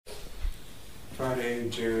Friday,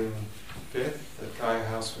 June 5th at Gaia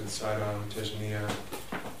House with Sayadaw U Tejaniya,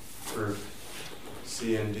 group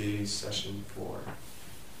C&D session 4.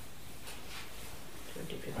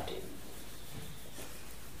 2015.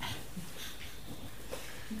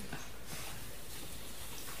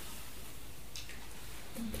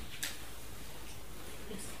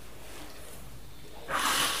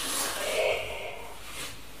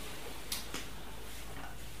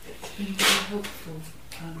 It's been very helpful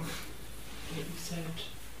what you said,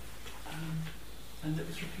 and that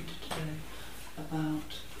was repeated today,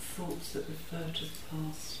 about thoughts that refer to the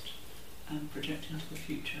past and projecting to the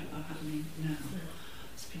future are happening now.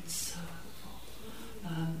 It's been so helpful,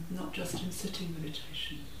 not just in sitting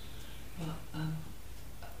meditation, but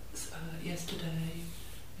yesterday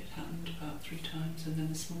it happened about 3 times, and then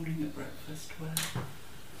this morning at breakfast, where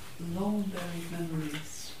long buried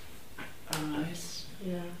memories arise,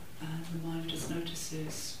 and the mind just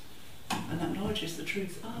notices and acknowledges the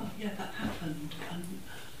truth. Oh, yeah, that happened, and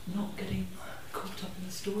not getting caught up in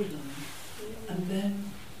the storyline. And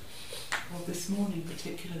then, well, this morning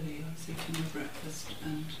particularly, I was eating my breakfast,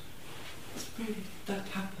 and it's really, that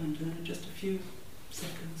happened, and then just a few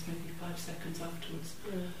seconds, maybe 5 seconds afterwards,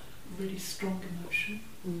 really strong emotion,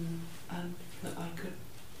 and that I could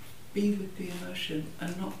be with the emotion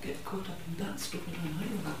and not get caught up in that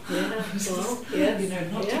storyline.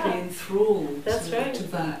 Not to be enthralled to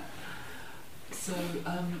that. So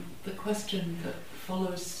the question that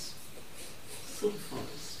follows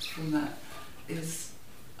from that is,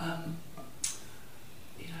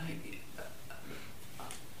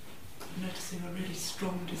 noticing a really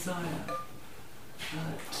strong desire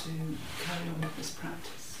to carry on with this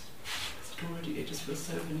practice. It just feels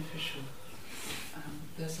so beneficial.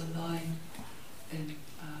 There's a line in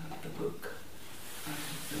the book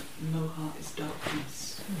that moha is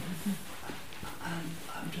darkness, and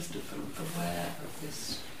I'm just aware of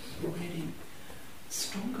this really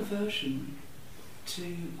strong aversion to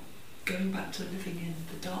going back to living in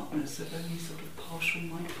the darkness of only sort of partial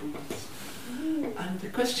mindfulness. And the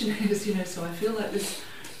question is, so I feel like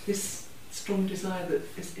this strong desire that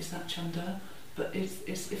is that chanda, but if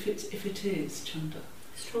it is chanda,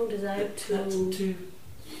 strong desire to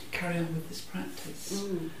carry on with this practice.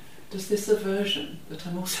 Does this aversion that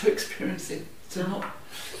I'm also experiencing to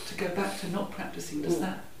go back to not practicing, does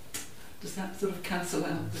that sort of cancel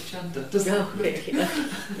out the chanda? Does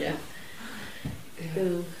yeah.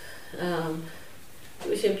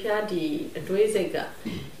 Ushin Piadi Adwizega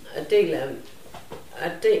a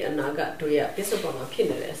day anaga to ya Pisopama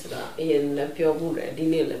Pinere, in La Pure Buddha,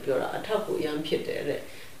 Dine La Pura, Ataku Yam Pitere,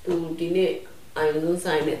 to Dine. I don't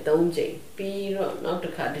sign it, don't Jane. Be not to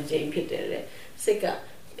cut the Jane Pitere. Sika,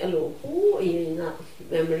 hello, who in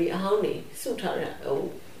memory a honey, Sutara, oh,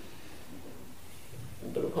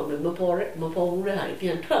 Mapore,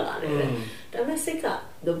 Pian Trala. Damasika,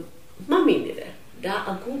 the mummy did it. Da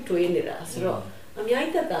a good to in it, so I'm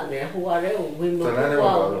Yaita Dane, who are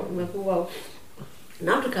Mapu.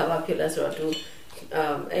 Not to cover pillars or to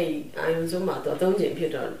I am so much, don't Jane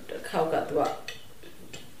Peter, the cow got what.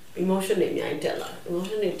 Emotionally, I tell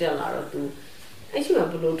her to. I should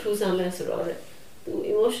have below 2 some less or to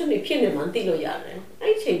emotionally pin a mantilo yarn.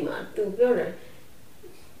 I change man to go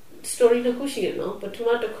story the cushion, but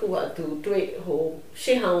tomato kua to do it who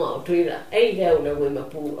she hung out to it. A girl with a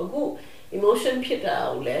pool, a good emotion pit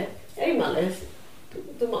out there, a malice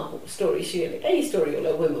to my story. She a story of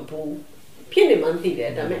a women pool. Pin a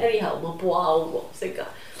mantilla, I mean, anyhow, my poor old sicker.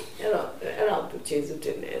 Around to change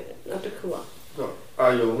it, not a kua.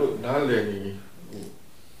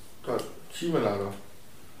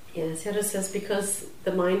 Yes, Sayadaw says because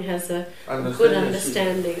the mind has a good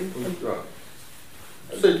understanding.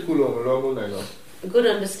 A good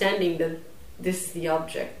understanding that this is the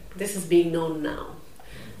object, this is being known now.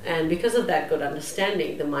 And because of that good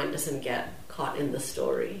understanding, the mind doesn't get caught in the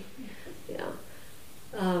story.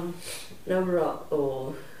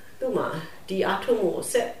 Di atomo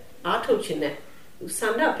set atochine.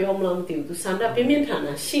 Stand up, your mom to stand up,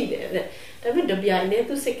 Pimintana, she there. David the Biane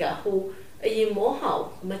to Sika, who a year more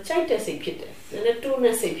how, Machita say Peter, and a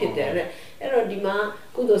tuna say Peter, Erodima,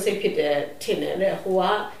 Kudo say Peter, Tinner, who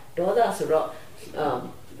are daughters rock,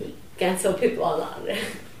 cancel people all out. He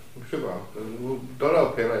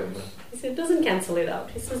said, doesn't cancel it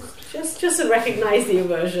out. He says, just recognize the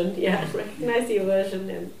aversion. Yeah, recognize the aversion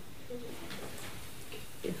and.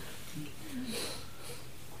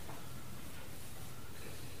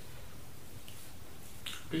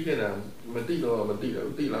 He said, I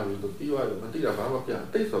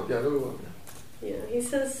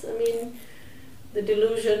mean, the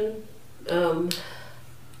delusion,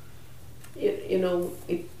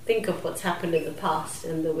 think of what's happened in the past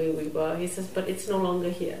and the way we were. He says, but it's no longer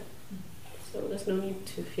here. So there's no need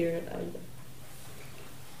to fear it either.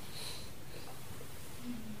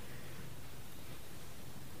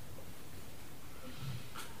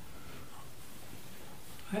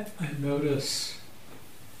 I notice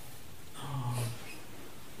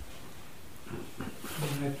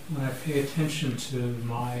when I pay attention to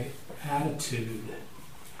my attitude,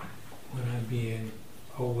 when I'm being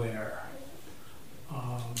aware,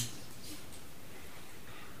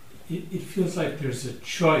 it feels like there's a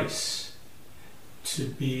choice to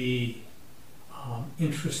be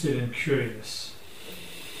interested and curious.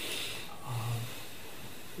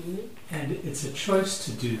 And it's a choice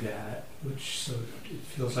to do that, so it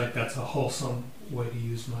feels like that's a wholesome way to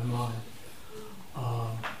use my mind.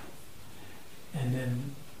 And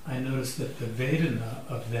then I notice that the Vedana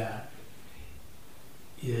of that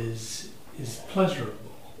is pleasurable.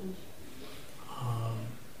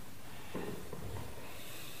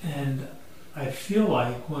 And I feel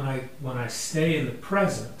like when I stay in the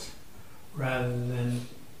present rather than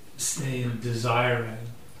stay in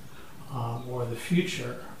desiring or the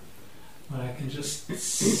future, when I can just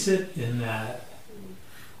sit in that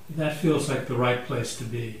feels like the right place to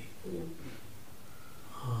be.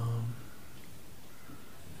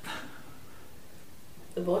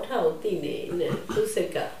 The bottle tini ne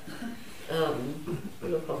tuseka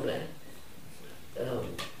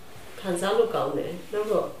Kanzalo Kaune,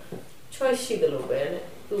 no choice she the lobe,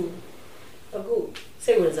 who a good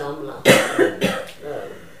say with Zamla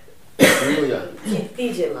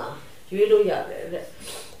Tijela, Julia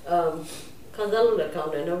Kanzalo the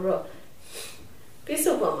Kaune, no piece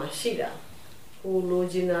of Mama Shida, who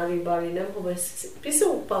Lojinari Bari never was piece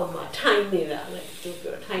of Pama, tiny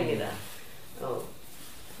like tiny that. Oh,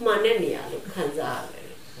 Manenia look Kanzale.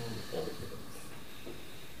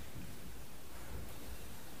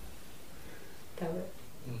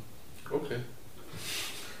 Okay.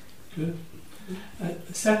 Good.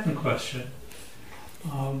 Second question.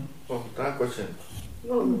 That question.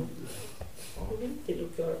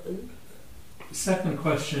 Second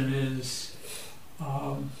question is,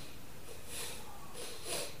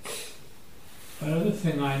 another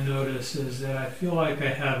thing I notice is that I feel like I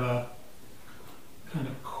have a kind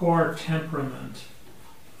of core temperament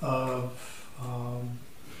of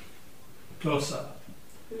dosa.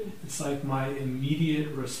 It's like my immediate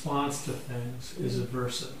response to things is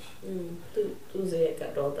aversive.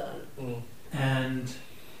 And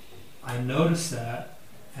I notice that,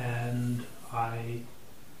 and I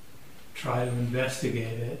try to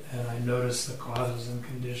investigate it, and I notice the causes and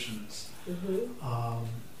conditions.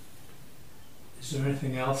 Is there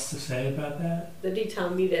anything else to say about that? The detail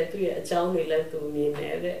me that we are telling like to me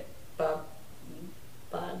there, but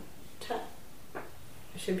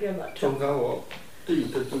should be about talk.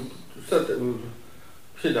 Set the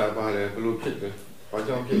pit about a blue pit.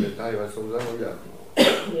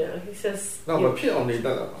 Yeah, he says. No, but pit only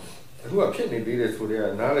that. Who are pitting leaders who they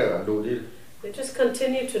are now do it. They just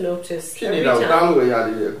continue to notice. Pitting out down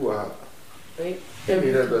who are. Right?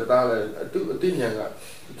 Pitting the dollar, do a dinner.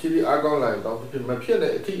 Chili argon line, don't pin my pin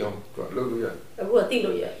at tea on. Look at what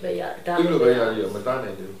Tilo yet, but yeah,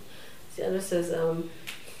 Madonna. Sayadaw says,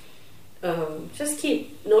 just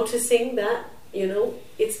keep noticing that,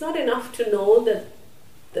 it's not enough to know that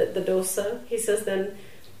the dosa, he says,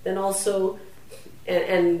 then also,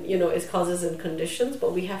 and its causes and conditions,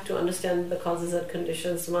 but we have to understand the causes and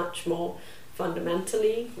conditions much more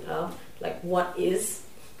fundamentally, like what is.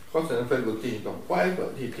 Yeah.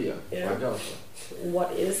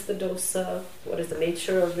 What is the dosa? What is the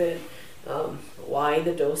nature of it? Why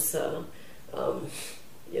the dosa?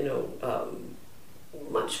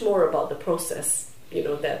 Much more about the process,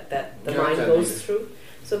 that the mind goes through.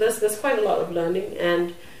 So there's quite a lot of learning.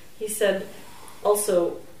 And he said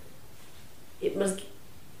also, it must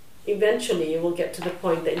eventually you will get to the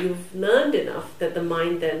point that you've learned enough that the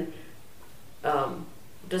mind then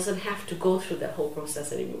doesn't have to go through that whole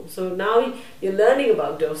process anymore. So now you're learning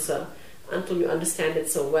about dosa until you understand it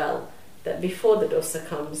so well that before the dosa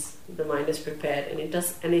comes, the mind is prepared, and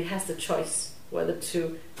it has the choice whether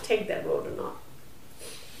to take that road or not.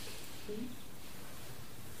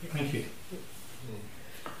 Thank you.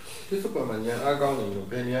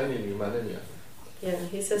 Yeah,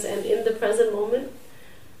 he says, and in the present moment,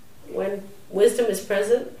 when wisdom is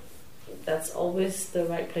present, that's always the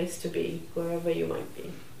right place to be, wherever you might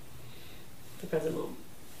be. The present moment.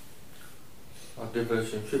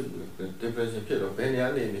 Depression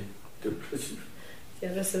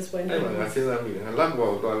Yeah, this is when he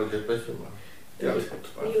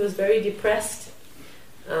was very depressed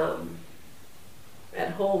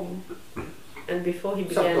at home, and before he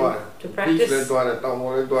began to practice, when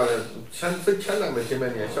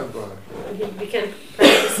he began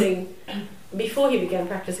practicing, before he began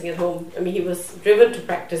practicing at home, I mean, he was driven to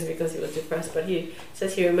practice because he was depressed, but he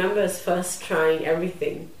says he remembers first trying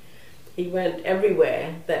everything. He went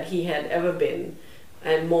everywhere that he had ever been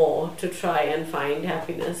and more to try and find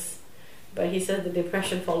happiness. But he said the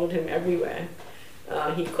depression followed him everywhere.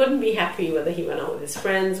 He couldn't be happy whether he went out with his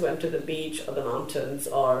friends, went to the beach or the mountains,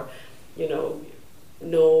 or,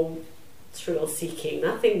 no thrill seeking.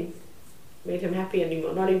 Nothing made him happy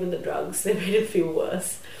anymore, not even the drugs. They made him feel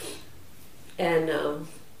worse. And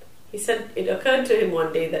he said it occurred to him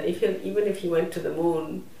one day that even if he went to the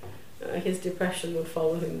moon, his depression would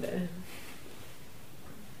follow him there.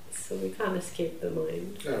 So we can't escape the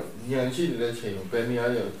mind. Yeah,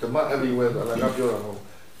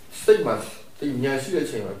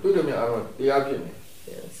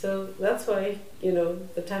 so that's why,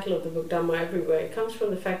 the title of the book, Dhamma Everywhere, it comes from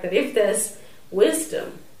the fact that if there's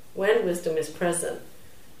wisdom, when wisdom is present,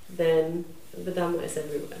 then the Dhamma is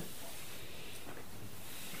everywhere.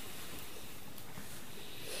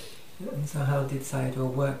 And so how did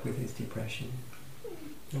Sayadaw work with his depression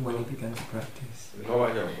when he began to practice?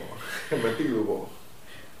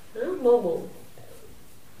 Momo.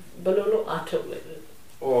 Balolo ato.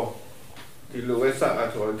 Oh, the lower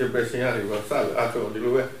side depression.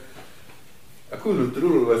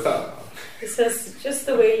 He says, just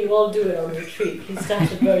the way you all do it on retreat. He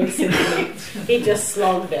started very simply. He just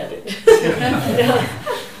slogged at it.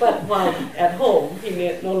 But while at home, he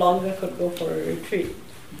no longer could go for a retreat.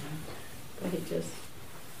 But he just...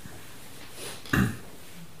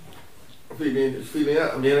 Feeling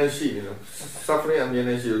suffering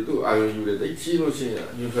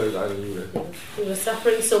he was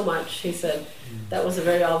suffering so much, he said, that was a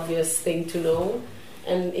very obvious thing to know.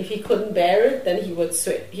 And if he couldn't bear it, then he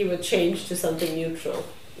would change to something neutral,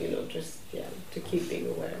 to keep being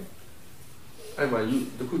aware.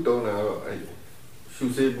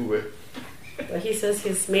 But he says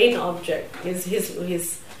his main object,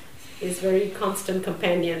 his very constant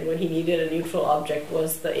companion when he needed a neutral object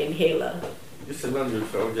was the inhaler. It's not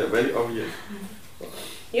neutral object, very obvious.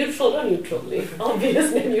 Neutral or neutrally?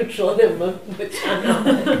 Obviously neutral. It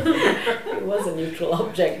was a neutral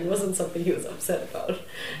object. It wasn't something he was upset about.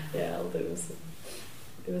 Yeah, it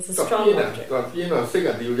was a strong object.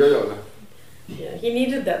 Yeah, he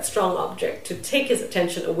needed that strong object to take his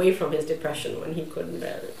attention away from his depression when he couldn't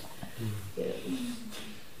bear it. Yeah.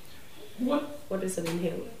 What is an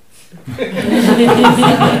inhaler?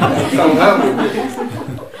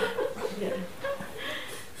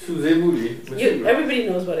 Everybody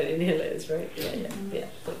knows what an inhaler is, right? Yeah.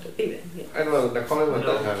 I don't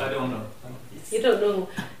know. You don't know.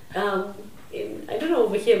 I don't know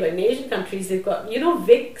over here, but in Asian countries they've got,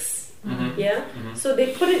 Vicks, yeah? Mm-hmm. So they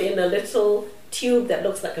put it in a little tube that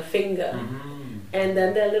looks like a finger, and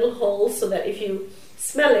then there are little holes so that if you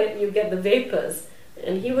smell it, you get the vapors.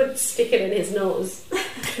 And he would stick it in his nose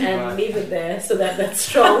and leave it there so that that's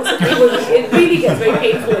strong. So it really gets very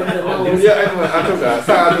painful in the nose.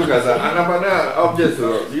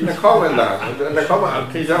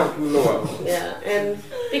 Yeah, and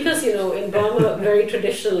because, in Burma, very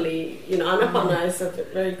traditionally, Anapana is a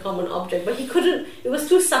very common object, but he couldn't, it was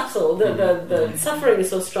too subtle. The suffering is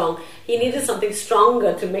so strong. He needed something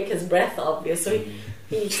stronger to make his breath obvious. So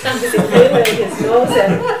he stuck his inhaler in his nose,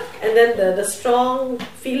 and then the strong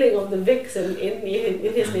feeling of the Vicks in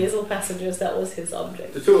his nasal passages, that was his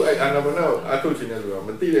object.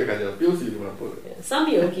 Some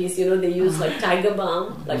yogis, they use like tiger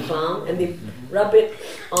balm, and they rub it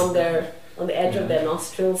on the edge of their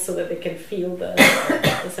nostrils so that they can feel the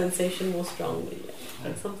sensation more strongly,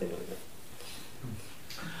 like something like that.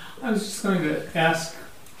 I was just going to ask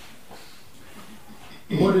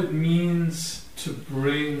what it means to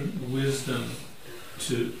bring wisdom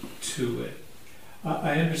to it.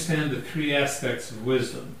 I understand the three aspects of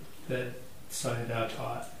wisdom that Sayadaw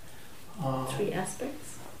taught. 3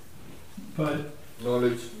 aspects? But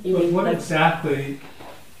knowledge. But what exactly?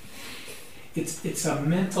 It's a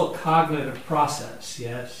mental cognitive process,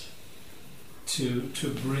 yes, to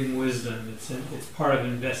bring wisdom. It's part of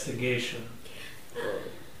investigation.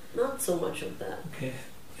 Not so much of that. Okay,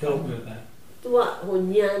 help me with that. သူကဟို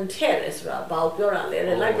ညံထဲ့တယ်ဆိုတာဘာကိုပြောတာလဲ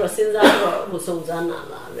လိုက်တော့စဉ်းစားတော့ဟိုစုံစမ်းတာ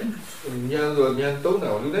လားတဲ့ညံဆိုညံတုံးတာ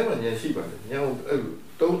လူတိုင်းမှာညံရှိပါတယ်ညံအဲ့လို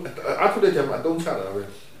တုံးအထုတဲ့ချက်မှာအတုံးချတာပဲ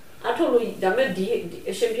အထုလို့ဒါမဲ့ဒီ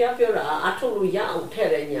အရှင်ပြပြောတာအထုလို့ရအောင်ထဲ့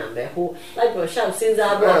တဲ့ညံပဲဟိုလိုက်တော့ရှောက်စဉ်း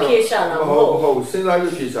စားပြီးဖြေရှာတာမဟုတ်စဉ်းစား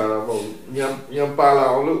ပြီးဖြေရှာတာမဟုတ်ညံပါလာ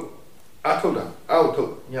အောင်လို့အထုတာအောက်ထု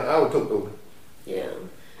တ်ညံအောက်ထုတ်တော့ Yeah.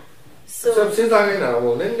 So since I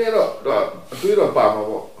know, then they don't do it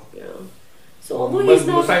about. Yeah. So although he's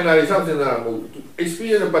not.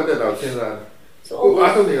 Experience about that. So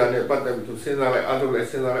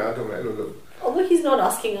although he's not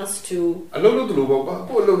asking us to.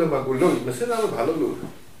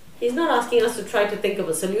 He's not asking us to try to think of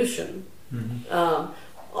a solution,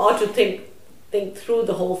 or to think through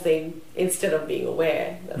the whole thing instead of being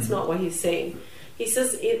aware. That's not what he's saying. He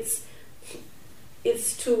says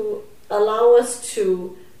it's to allow us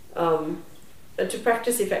to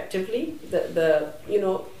practice effectively.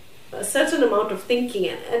 A certain amount of thinking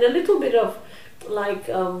and a little bit of like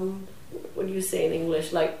what do you say in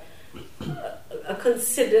English? Like a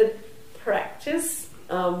considered practice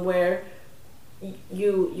where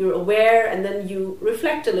you're aware and then you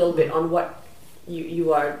reflect a little bit on what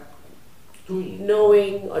you are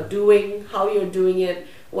knowing or doing, how you're doing it,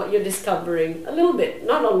 what you're discovering, a little bit,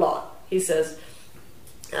 not a lot. He says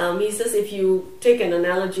if you take an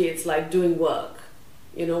analogy, it's like doing work.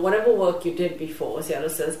 Whatever work you did before, Sayadaw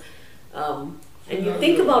says, and you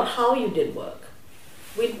think about how you did work.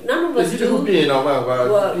 None of us do work. None of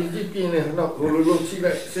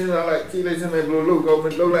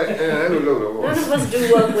us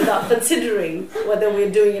do work without considering whether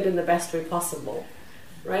we're doing it in the best way possible,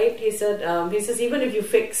 right? He says even if you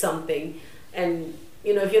fix something, and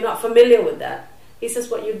if you're not familiar with that, he says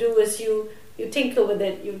what you do is you tinker with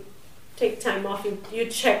it, you take time off, you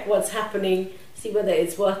check what's happening, see whether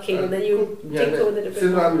it's working, and then you tinker with it a bit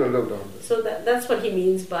more. So that's what he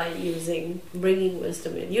means by bringing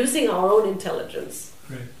wisdom in, using our own intelligence,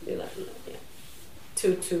 right.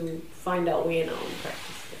 To find our way in our own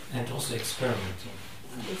practice. And also experimenting.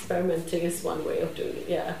 Experimenting is one way of doing it.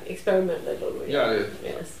 Yeah, experiment a little way. Yeah.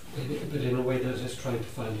 Yes. But in a way, they're just trying to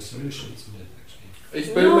find a solution, isn't it?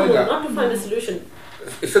 Actually. No, not to find a solution.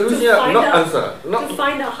 Solution, not answer. To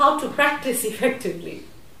find out how to practice effectively.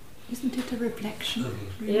 Isn't it a reflection?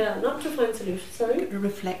 Really? Yeah, not to find solutions. Sorry? A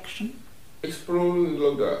reflection.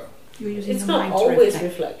 Explore. It's not always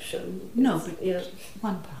reflection. No, but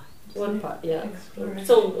one part. One part, yeah.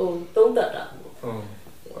 So, don't that. Oh,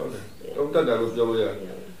 okay. Don't that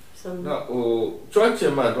Some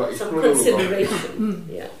consideration.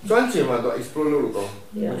 Yeah.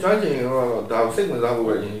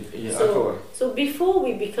 So before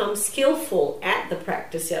we become skillful at the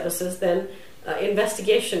practice, Sayadaw says, then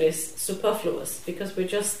investigation is superfluous because we're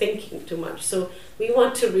just thinking too much. So we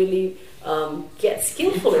want to really get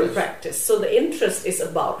skillful in practice. So the interest is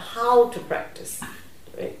about how to practice,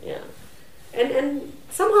 right? Yeah, and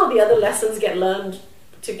somehow the other lessons get learned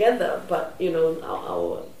together. But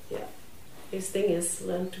his thing is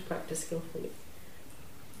learn to practice skillfully.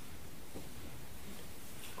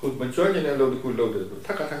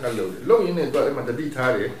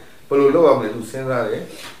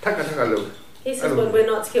 He says when we're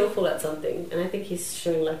not skillful at something, and I think he's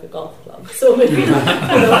showing like a golf club. So maybe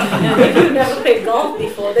if you've never played golf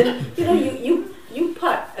before, then you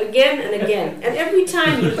putt again and again, and every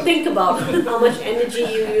time you think about how much energy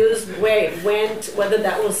you used, where it went, whether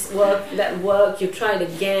that work, you try it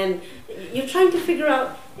again. You're trying to figure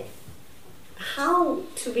out how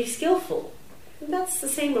to be skillful. And that's the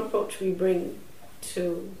same approach we bring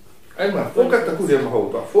to.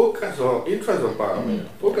 Focus or interest of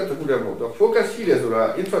focus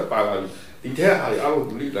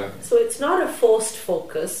So it's not a forced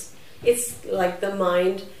focus. It's like the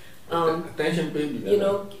mind.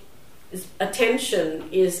 Attention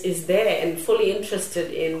is there and fully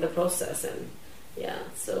interested in the process, and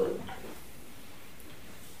so.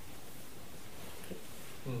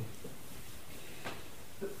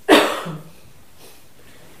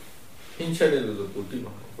 He says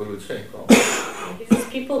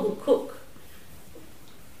people who cook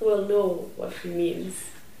will know what he means.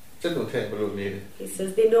 He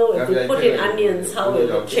says they know if they put in onions how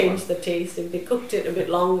it would change the taste, if they cooked it a bit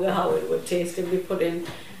longer how it would taste, if they put in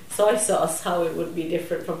soy sauce how it would be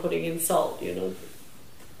different from putting in salt, He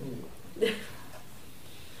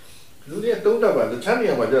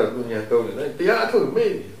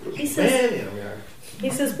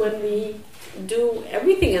says when we do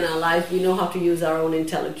everything in our life, we know how to use our own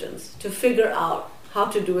intelligence to figure out how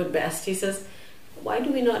to do it best. He says, why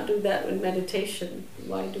do we not do that in meditation?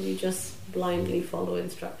 Why do we just blindly follow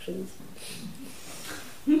instructions?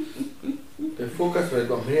 The focus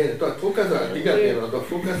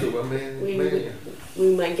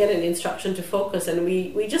we might get an instruction to focus, and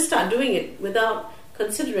we just start doing it without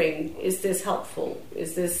considering, is this helpful?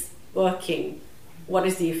 Is this working? What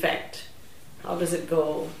is the effect? How does it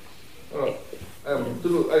go? Yeah,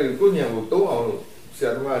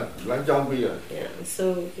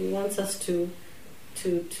 so he wants us to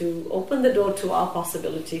to open the door to our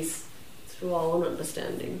possibilities through our own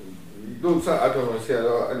understanding. Don't say I don't say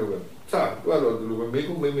I know. Sa, well,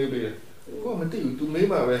 maybe. Go and do to me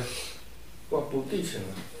my way. What teaching?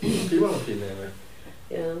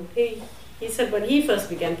 Yeah, he said when he first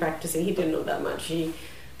began practicing, he didn't know that much.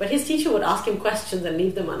 But his teacher would ask him questions and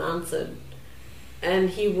leave them unanswered, and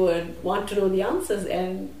he would want to know the answers,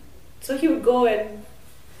 and so he would go and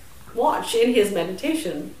watch in his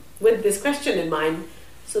meditation with this question in mind.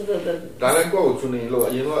 So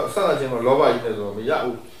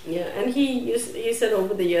and he said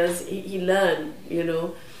over the years he learned,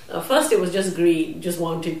 first it was just greed, just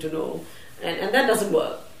wanting to know, and that doesn't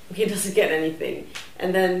work. He doesn't get anything,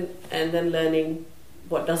 and then learning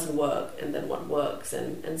what doesn't work and then what works,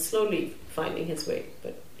 and slowly finding his way.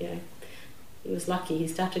 But yeah, he was lucky. He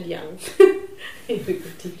started young. He's a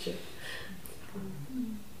good teacher.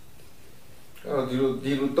 So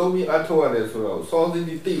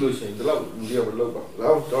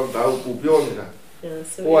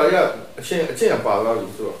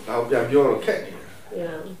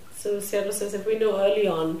Sayadaw says if we know early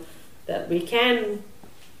on that we can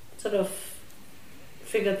sort of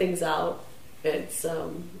figure things out, it's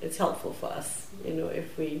helpful for us.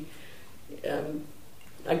 If we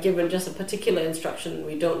are given just a particular instruction,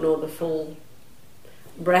 we don't know the full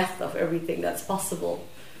breadth of everything that's possible.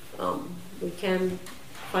 We can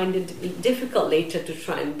find it difficult later to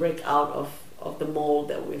try and break out of the mold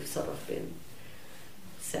that we've sort of been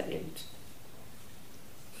set in.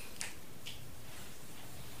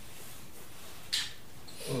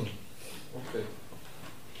 Okay.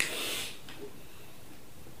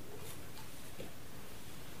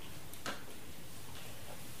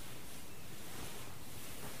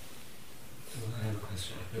 I have a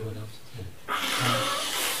question. No one else.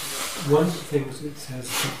 One of the things it says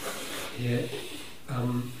here,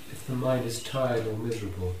 if the mind is tired or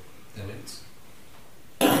miserable, then it's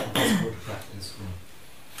impossible to practice or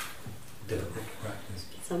difficult to practice.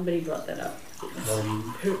 Somebody brought that up.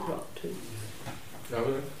 Who brought to?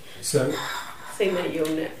 So, I mean,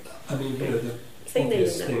 the obvious thing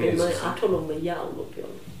is, the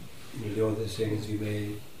other thing is you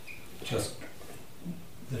may just,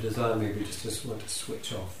 the desire may be just want to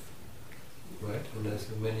switch off, right? And there's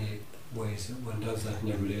many ways that one does that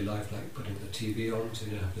in everyday life, like putting the TV on so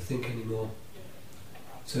you don't have to think anymore.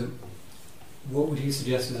 So what would he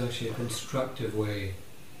suggest is actually a constructive way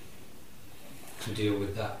to deal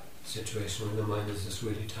with that situation when the mind is just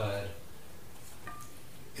really tired?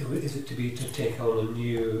 Is it to take on a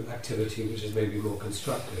new activity which is maybe more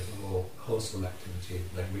constructive, a more wholesome activity,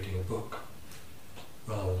 like reading a book,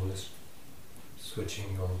 rather than just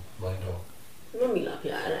switching your mind off?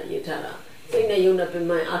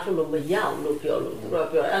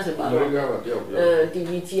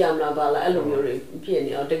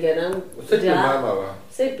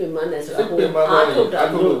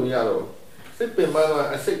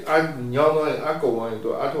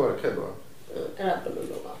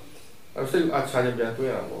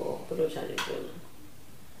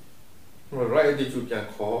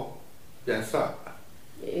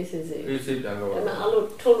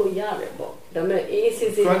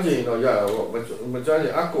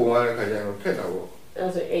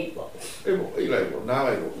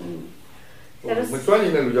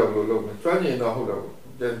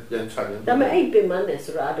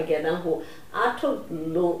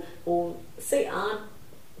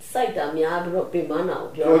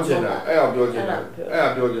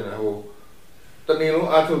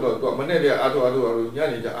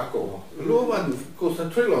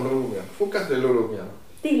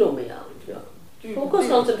 Focus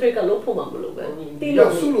concentrate ka lo phoma mlo be ti lo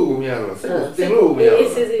sulu ko mya lo tin lo mya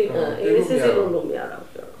lo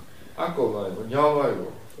akko ma nyaw ma lo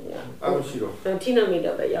akko shi lo tina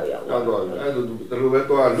meter be yaw yaw lo be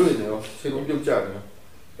to a lu ne yo sin lo pyuk cha ne.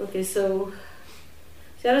 Okay, so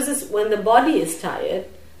Sayadaw says when the body is tired,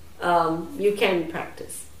 you can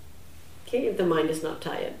practice, okay, if the mind is not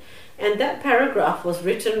tired. And that paragraph was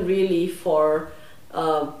written really for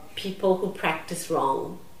people who practice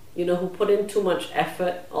wrong, who put in too much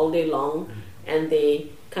effort all day long and they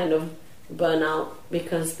kind of burn out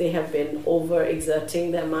because they have been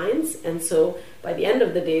overexerting their minds, and so by the end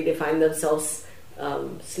of the day they find themselves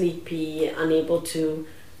sleepy, unable to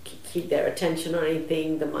keep their attention on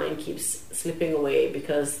anything. The mind keeps slipping away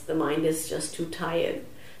because the mind is just too tired.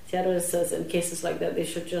 Sayadaw says in cases like that they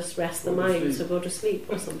should just rest the mind, so go to sleep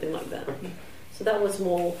or something like that. So that was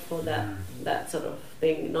more for that sort of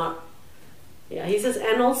thing, not. Yeah, he says,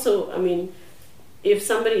 and also, I mean, if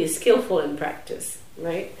somebody is skillful in practice,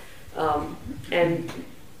 right, and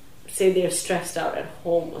say they're stressed out at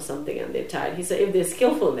home or something and they're tired. He said if they're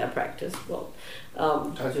skillful in their practice, well,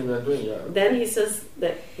 then he says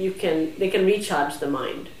that they can recharge the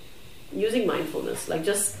mind using mindfulness, like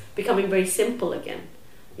just becoming very simple again.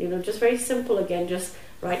 Just very simple again, just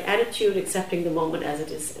right attitude, accepting the moment as it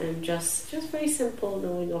is, and just very simple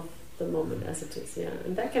knowing of the moment as it is,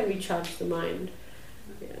 and that can recharge the mind.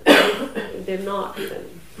 If they're not,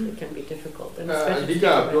 then it can be difficult. And especially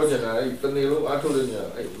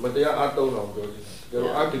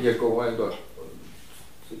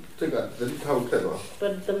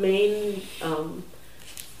but the main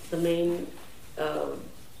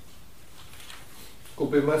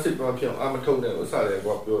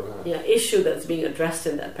issue that's being addressed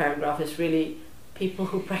in that paragraph is really people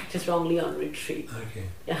who practice wrongly on retreat. Okay.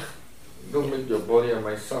 Yeah. Don't make your body and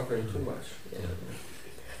mind suffering too much.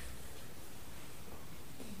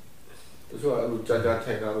 So I look at that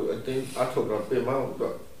thing. I think I told them,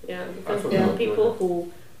 because there are people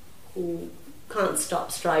who can't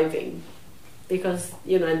stop striving because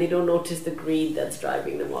and they don't notice the greed that's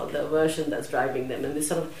driving them or the aversion that's driving them, and they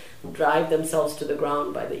sort of drive themselves to the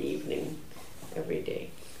ground by the evening every day.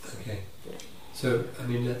 Okay. So I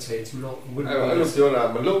mean, let's say it's not.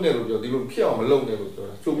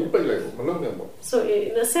 So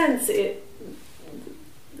in a sense,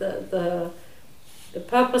 the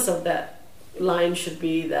purpose of that line should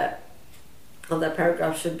be that, of that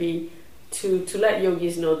paragraph should be to let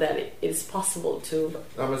yogis know that it's possible to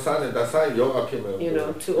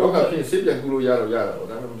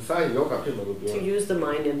use the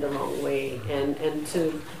mind in the wrong way, and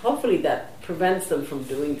to hopefully that prevents them from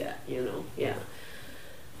doing that.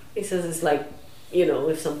 He says it's like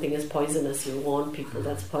if something is poisonous, you warn people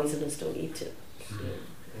that's poisonous, don't eat it.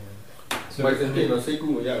 But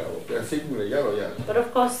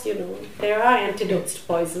of course, there are antidotes to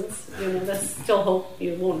poisons. There's still hope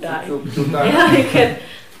you won't die. You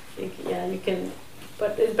can,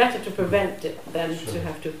 but it's better to prevent it than to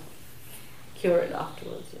have to cure it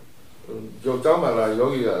afterwards.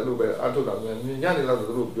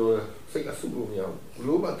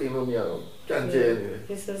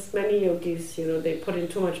 He says many yogis, they put in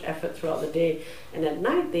too much effort throughout the day, and at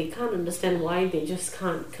night they can't understand why they just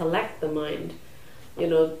can't collect the mind.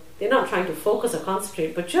 They're not trying to focus or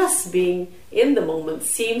concentrate, but just being in the moment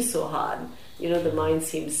seems so hard. The mind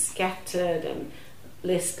seems scattered and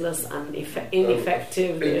listless and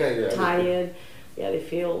ineffective. They're tired. They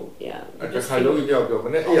feel,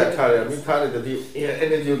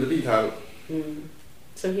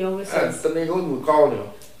 So he always says,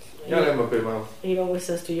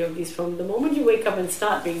 to yogis, from the moment you wake up and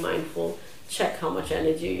start being mindful, check how much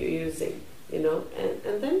energy you're using, and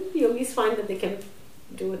then the yogis find that they can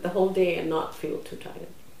do it the whole day and not feel too tired.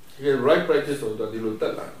 Right practice.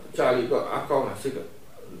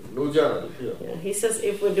 He says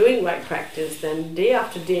if we're doing right practice, then day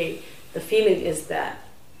after day, the feeling is that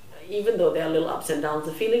even though there are little ups and downs,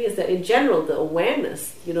 the feeling is that in general the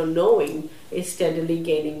awareness, knowing, is steadily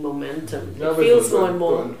gaining momentum. It feels more and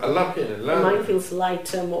more. The mind feels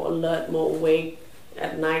lighter, more alert, more awake.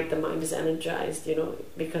 At night the mind is energized,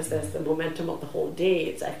 because there's the momentum of the whole day.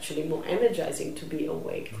 It's actually more energizing to be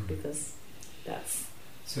awake because that's.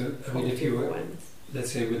 So I mean, if you were,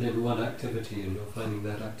 let's say, within one activity and you're finding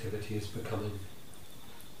that activity is becoming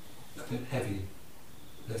a bit heavy,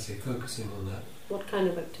 let's say focusing on that. What kind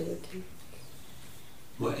of activity?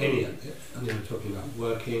 Well, any. I'm talking about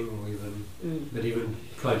working or but even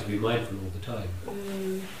trying to be mindful all the time.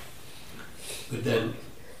 But then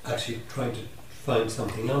actually trying to find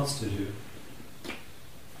something else to do.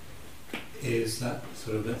 Is that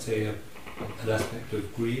sort of, let's say, an aspect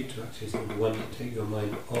of greed to actually sort of want to take your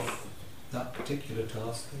mind off that particular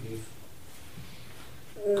task that you've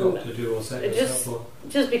got to do or set yourself for?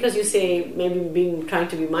 Just because you say maybe trying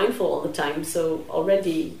to be mindful all the time, so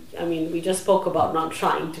already, we just spoke about not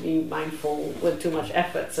trying to be mindful with too much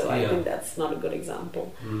effort, so I think that's not a good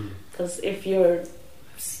example. Because if you're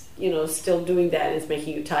still doing that and it's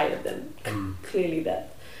making you tired, then clearly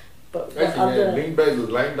that. But lying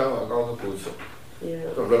down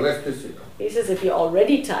he says if you're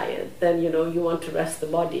already tired, then you want to rest the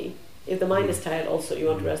body. If the mind is tired also, you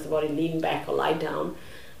want to rest the body, lean back or lie down,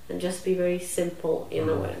 and just be very simple in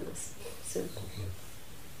awareness. Simple.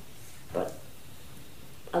 But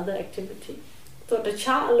other activity. So the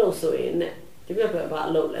child also in it. If you have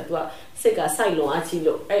about low, like what say got side long achi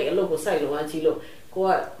low, a local side long achi low, go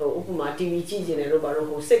out open my TV in a rubber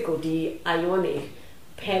who sick of the ione.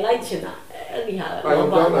 He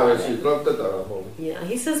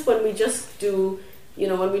says when we just do you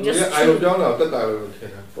know, when we just I don't know that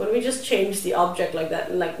when we just change the object like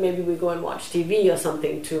that, like maybe we go and watch TV or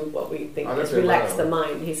something to what we think is relax the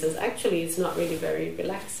mind. He says actually it's not really very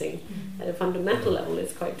relaxing. At a fundamental level,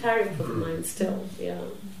 it's quite tiring for the mind still. Yeah.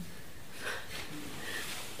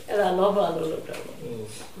 And I love how look at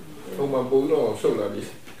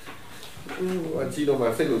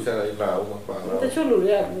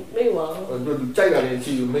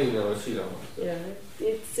yeah,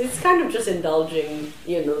 it's kind of just indulging,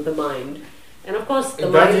 you know, the mind, and of course the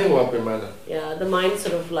mind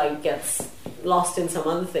sort of like gets lost in some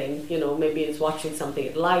other thing, you know, maybe it's watching something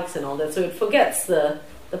it likes and all that, so it forgets the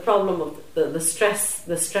problem of the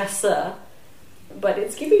stressor, but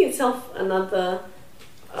it's giving itself another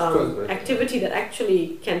activity that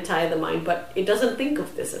actually can tire the mind, but it doesn't think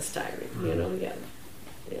of this as tiring, you know.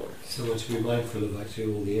 So one should be mindful of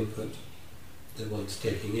actually all the input that one's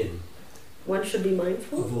taking in. One should be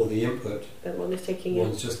mindful of all the input that one is taking in.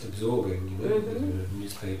 One's just absorbing, you know,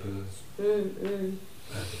 newspapers, advertising,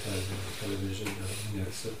 television, you know,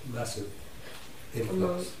 it's a massive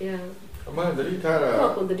influx. Yeah. I'm going to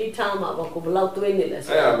tell you the detail about the below doing it.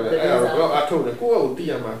 I told the go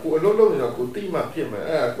Tiama, go low, Tima,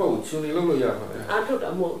 go to Niloya. I told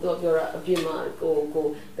a more of your Pima,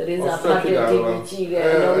 go, that is a party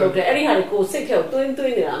of anyhow, go sick of doing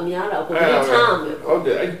it. I'm Yara, go time.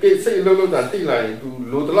 Okay, I say Lolo that Tila to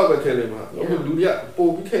load the love telema. Do that,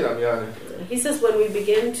 Pope Telam. He says when we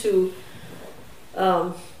begin to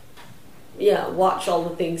watch all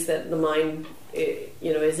the things that the mind,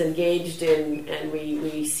 you know, is engaged in, and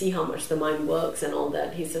we see how much the mind works and all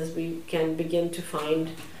that, he says we can begin to find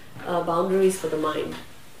boundaries for the mind.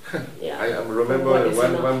 Yeah. I remember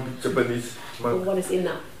one Japanese monk. What is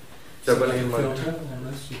enough? Japanese monk. Filter,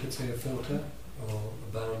 almost, you could say a filter or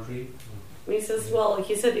a boundary. He says, well,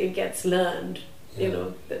 he said it gets learned, you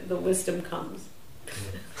know, the wisdom comes.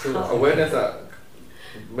 So awareness are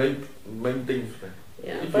main things.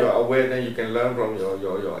 Yeah, if you are aware, then you can learn from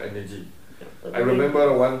your energy. I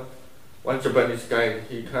remember one Japanese guy,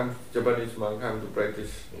 Japanese monk come to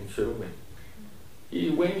practice in Shirome.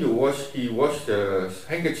 When you wash, he washed the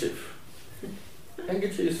handkerchief.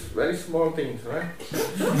 Handkerchief is very small things, right?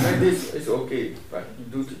 Like this is okay, but you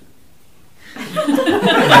do it. I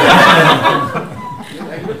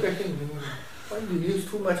look at him, why do you use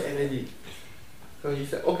too much energy? So he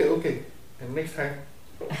said, okay, and next time.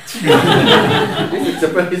 This is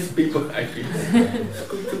Japanese people, I think.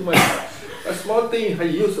 Too much. A small thing, I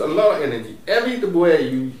use a lot of energy. Everywhere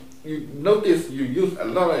you notice you use a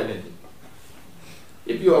lot of energy.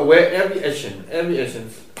 If you are aware every action, then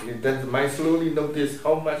the mind slowly notice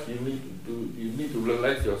how much you need to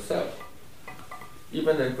relax yourself.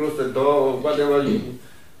 Even then close the door or whatever,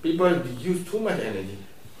 people use too much energy.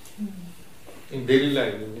 In daily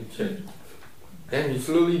life, you check. Then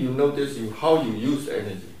slowly you notice how you use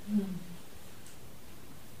energy.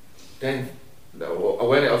 Then the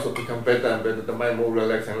awareness also become better and better, the mind more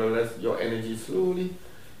relaxed and relaxed, your energy slowly,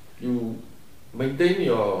 you maintain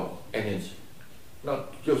your energy,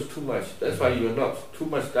 not just too much. That's why you're not too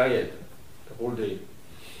much diet the whole day.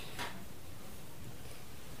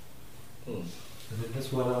 And then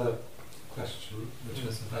there's one other question, which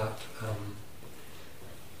is about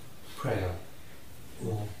prayer,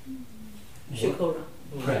 or Shikora.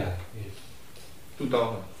 Prayer, yes.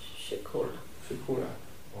 Shikora.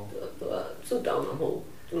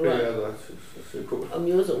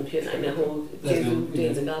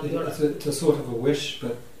 It's a sort of a wish,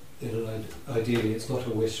 but ideally it's not a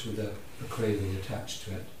wish with a craving attached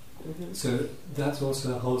to it. So that's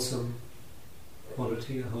also a wholesome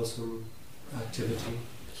quality, a wholesome activity.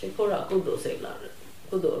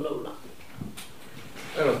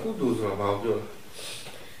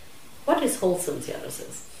 What is wholesome, Sayadaw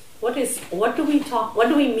says? What do we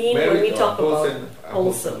mean when we talk about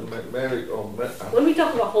wholesome? When we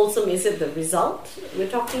talk about wholesome, is it the result we're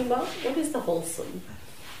talking about? What is the wholesome?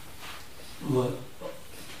 Well,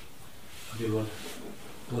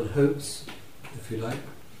 one hopes, if you like,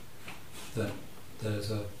 that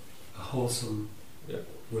there's a wholesome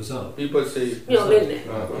result. People say, yeah,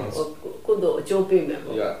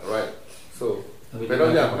 right. So,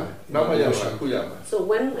 so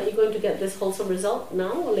when are you going to get this wholesome result?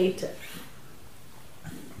 Now or later?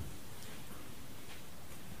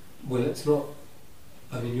 Well, it's not.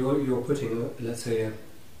 I mean, you're putting, let's say,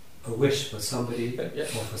 a wish for somebody or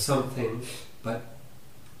for something, but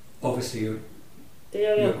obviously you're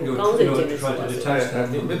trying to detach that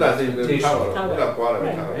from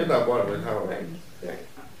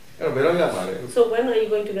So when are you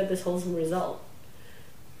going to get this wholesome result?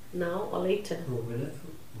 Now or later?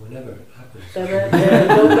 whenever it happens.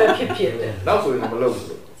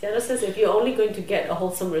 Sayadaw says if you're only going to get a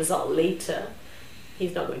wholesome result later,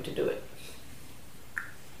 he's not going to do it.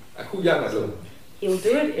 He'll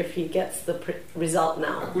do it if he gets the result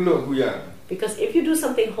now. Because if you do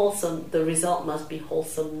something wholesome, the result must be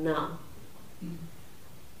wholesome now.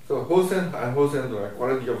 So wholesome and unwholesome are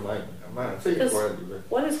quality of mind. Because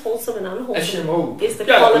what is wholesome and unwholesome is the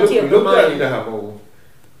quality of the mind.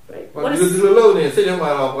 Right. What is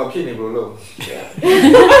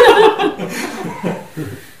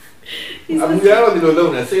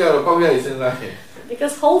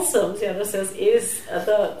because wholesome, Sayadaw says, is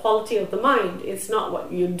the quality of the mind. It's not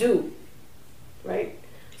what you do, right?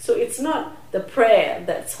 So it's not the prayer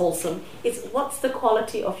that's wholesome. It's what's the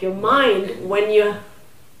quality of your mind when you're...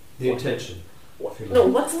 The intention. No,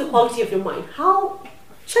 what's the quality of your mind?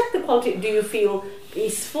 Check the quality. Do you feel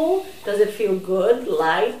peaceful? Does it feel good,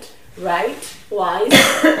 light, right, wise?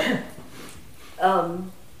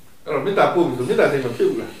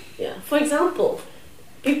 Yeah. For example,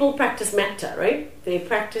 people practice metta, right? They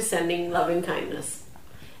practice sending loving kindness.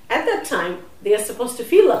 At that time, they are supposed to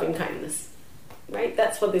feel loving kindness, right?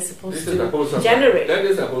 That's what they're supposed to generate. That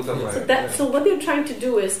is a wholesome mind. So what they're trying to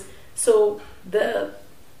do is, so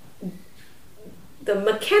the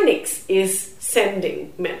mechanics is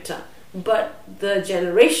sending metta, but the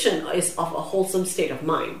generation is of a wholesome state of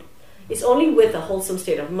mind. It's only with a wholesome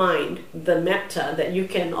state of mind, the metta, that you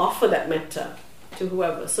can offer that metta to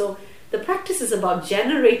whoever. So the practice is about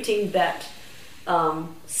generating that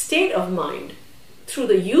state of mind through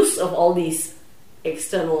the use of all these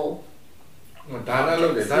external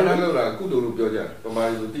objects.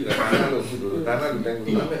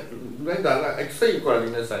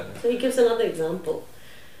 So he gives another example.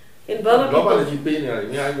 In Burma,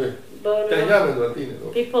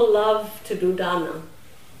 people love to do dana,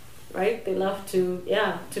 right? They love to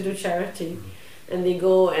do charity, and they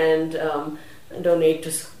go and donate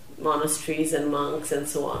to monasteries and monks and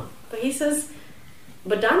so on. But he says,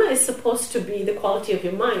 but dana is supposed to be the quality of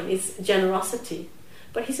your mind. It's generosity.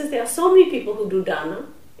 But he says there are so many people who do dana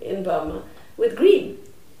in Burma with greed,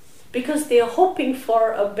 because they are hoping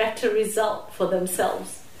for a better result for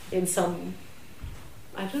themselves in some,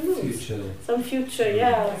 I don't know, some future,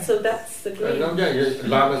 so that's the greed.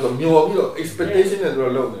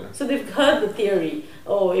 So they've heard the theory,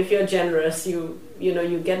 if you're generous, you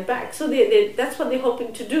get back. So that's what they're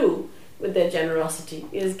hoping to do with their generosity,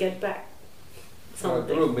 is get back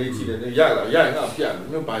something.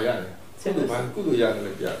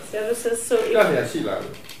 Sayadaw says, so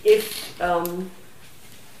if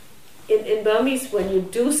in Burmese, when you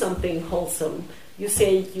do something wholesome, you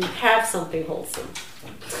say you have something wholesome.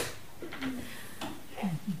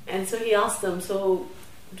 And so he asked them, so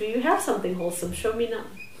do you have something wholesome? Show me now.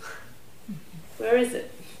 Where is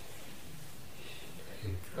it?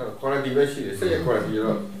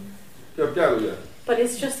 But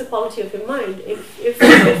it's just the quality of your mind. If it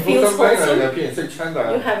feels wholesome,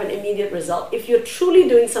 you have an immediate result. If you're truly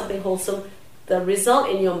doing something wholesome, the result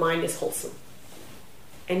in your mind is wholesome.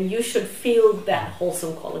 And you should feel that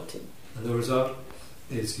wholesome quality. And the result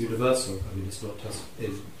is universal. I mean, it's not just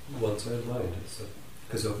in one's own mind.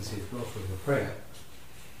 Because obviously if you're offering a prayer,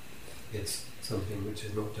 it's something which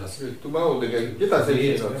is not just...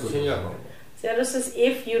 Sayadaw says,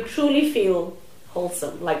 if you truly feel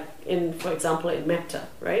wholesome, like for example in metta,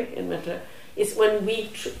 right? In metta, it's when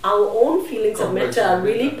our own feelings of metta are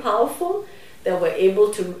really powerful, that we're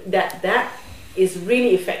able to, that is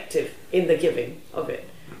really effective in the giving of it.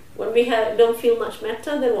 When we don't feel much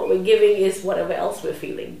metta, then what we're giving is whatever else we're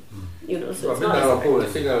feeling. So it's not as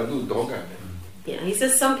effective. Yeah, he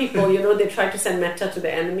says some people, they try to send metta to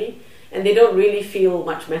the enemy, and they don't really feel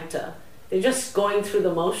much metta. They're just going through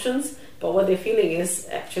the motions, but what they're feeling is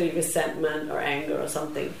actually resentment or anger or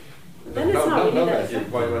something. Then it's not really that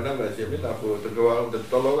effective.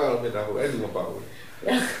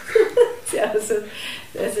 Yeah, so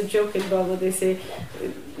there's a joke in Burma, they say,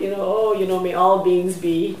 may all beings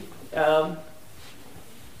be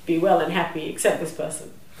well and happy except this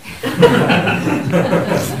person.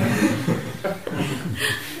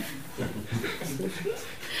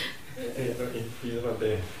 He's not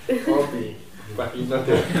there. But he's not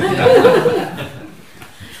there.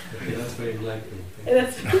 Okay, that's very likely.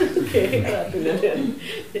 That's okay.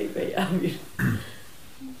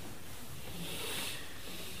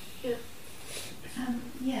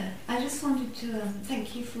 I just wanted to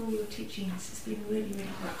thank you for all your teachings. It's been really, really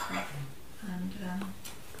helpful. And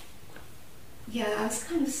I was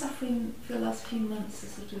kind of suffering for the last few months a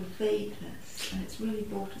sort of vagueness, and it's really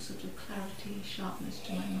brought a sort of clarity, sharpness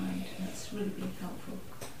to my mind, and it's really been helpful.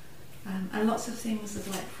 and lots of things have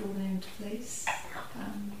like fallen into place.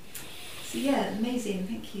 So yeah, amazing.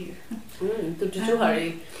 Thank you. သူတချို့ဟာတွေ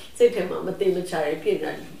စိတ်ထဲမှာမသိမချာတွေဖြစ်နေတ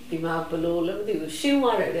ယ်ဒီမှာဘလို့လည်းမသိဘူးရှင်း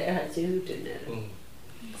သွားတယ်အဲ့ဒါကျေးဇူးတင်တယ်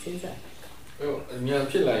စဉ်းစားဉာဏ်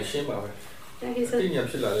ဖြစ်လာရှင်းပါပဲ Like အသိဉာဏ်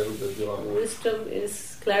ဖြစ်လာတယ်လို့ပြောတာ wisdom is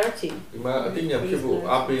clarity ဒီမှာအသိဉာဏ်ဖြစ်ဖို့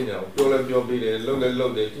အားပေးနေအောင်ပြောလဲပြောပေးတယ်လုပ်လဲလု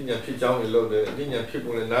ပ်တယ်အသိဉာဏ်ဖြစ်ကြောင်းတွေလုပ်တယ်အသိဉာဏ်ဖြစ်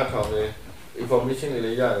ဖို့လည်းနားထောင်တယ် information တွေလ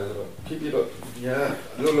ည်းရတယ်ဆိုတော့ဖြစ်ပြီးတော့ဉာဏ်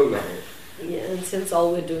လုပ်လာတယ် Yeah, and since all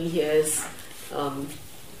we're doing here is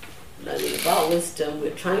about wisdom,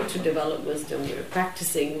 we're trying to develop wisdom, we're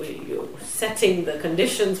practicing, we're setting the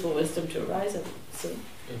conditions for wisdom to arise. So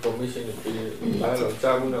information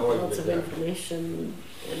lots of information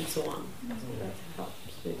and so on. That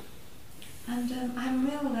helps me. And I have a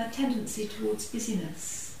real tendency towards busyness.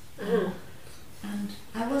 And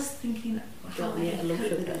I was thinking how I could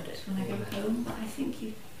cope with it when I go home, but I think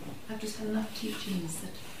I've just had enough teachings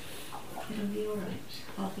that it'll be alright.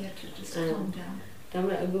 I'll be able to just calm down. ဒါပေ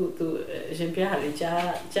မဲ့အခုသူရှင်ပြဟာလေ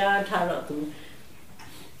ကြားထားတော့သူ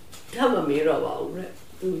ထပ်မမေးတော့ပါဘူးတဲ့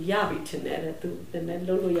သူရပြီထင်တယ်တဲ့သူနည်းနည်း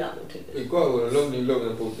လုံးလို့ရလို့ထင်တယ် ကိုယ့်ကိုယ်လုံးနေ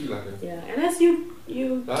ပုံသိလာတယ် Yeah, and as you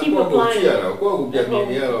keep applying ကိုယ့်ကိုပြန်မြင်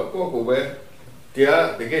နေရတော့ကိုယ့်ကိုပဲတရား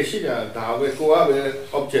တကယ်ရှိတာဒါပဲကိုကပဲ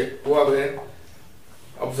object ကိုကပဲ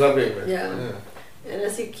observing ပဲ Yeah. And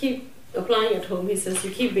as you keep applying at home, he says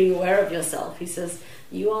you keep being aware of yourself. He says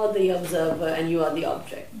you are the observer and you are the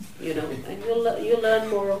object, you know, and you'll learn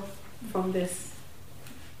more from this.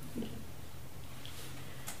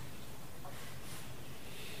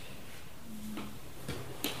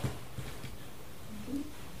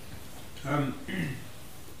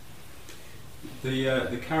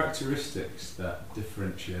 The characteristics that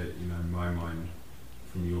differentiate, you know, my mind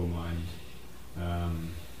from your mind,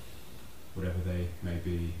 whatever they may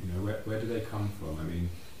be, you know, where do they come from? I mean,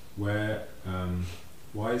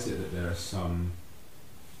 why is it that there are some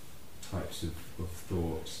types of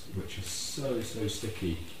thoughts which are so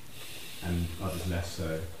sticky and others less so?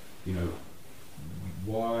 You know,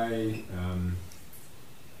 why?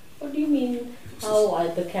 What do you mean? How are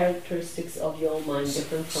the characteristics of your mind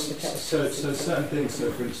different from the characteristics? So certain things.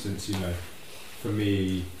 So, for instance, you know, for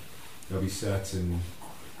me, there'll be certain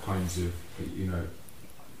kinds of, you know,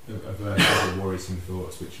 aversive or worrisome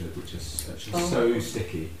thoughts which are so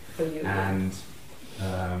sticky, for you, and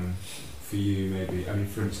for you maybe. I mean,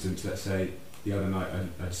 for instance, let's say the other night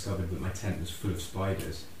I discovered that my tent was full of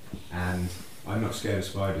spiders, and I'm not scared of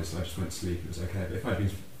spiders, so I just went to sleep. It was okay. But if I'd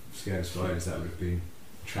been scared of spiders, that would have been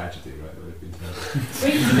a tragedy, right? That would have been terrible.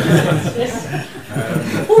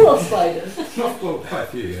 Full of spiders. Well, quite a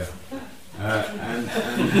few, yeah.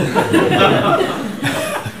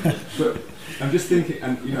 But I'm just thinking,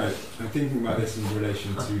 and you know, I'm thinking about this in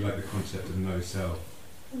relation to like the concept of no self,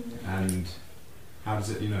 and how does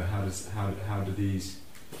it, you know, how do these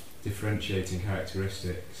differentiating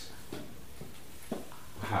characteristics,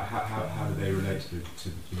 how do they relate to you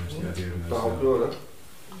know, to the idea of no self?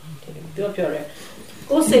 ပြောတယ်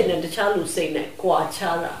ကိုယ်စိတ်နဲ့တခြားလူစိတ်နဲ့ကြွားချ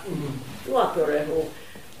တာသူကပြောတယ်ဟို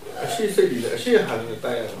အရှိစိတ်တွေလည်းအရှိဟာတွေ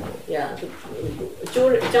တိုက်ရတာပေါ့ Yeah အကျိုး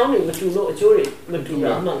အကြောင်းတွေမတူလို့အကျိုးတွေမတူ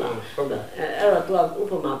တာမှန်လားဟုတ်တယ်အဲ့တော့ तू ဥ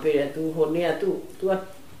ပမာပေးတယ် तू ဟိုနေ့က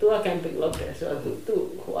तू camping လုပ်တယ်ဆိုတော့ तू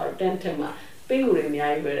ဟို tent ထဲမှာပေးဦးတွေအ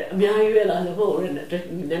များကြီးပဲအများကြီးပဲလားဆိုဟုတ်တယ်န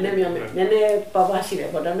ည်းနည်းပါပါရှိတယ်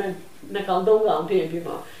ပေါ့ဒါပေမဲ့နှစ်ကောင်သုံးကောင်ဖြစ်ဖြစ်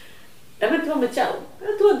မှာဒါပေမဲ့ तू မကြောက်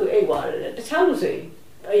ဘူး तू အိတ်သွားတယ်တခြားလူဆိုရင်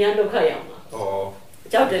အရန်ဒုက္ခရောက်မှာ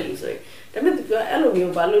ကြောက်တယ်လူဆိုရင်ဒါပေမဲ့ तू အဲ့လို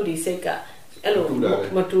မျိုးဘာလို့ဒီစိတ်ကအဲ့လို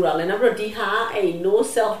မတူတာလဲနောက်ပြီးတော့ဒီဟာအဲ့ no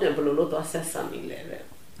self နဲ့ဘယ်လိုလုပ်သွားဆက်ဆံနေလဲပဲ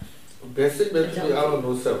basic ပဲဒီအားလုံး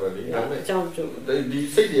no self ပဲလေဒါပေမဲ့ အကြောင်းကျုပ် ဒီ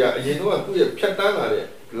စိတ်တွေကအရင်တော့သူ့ရဲ့ဖြတ်တန်းလာတဲ့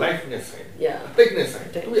life နဲ့ဆိုင်တယ်အတိတ်နဲ့ဆိုင်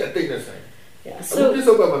သူ့ရဲ့အတိတ်နဲ့ဆိုင် so ဒီ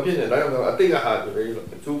စုပ်ကမဖြစ်နေဒါကြောင့်အတိတ်ကဟာဆိုလေ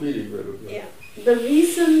အကျိုးပေးတွေပဲလို့ပြော the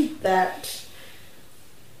reason that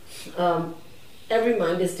every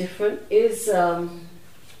mind is different is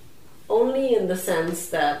only in the sense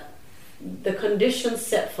that the conditions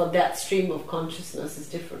set for that stream of consciousness is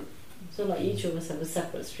different. So like each of us have a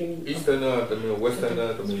separate stream. Easterner, the Westerner,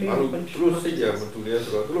 the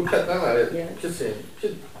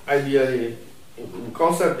idea,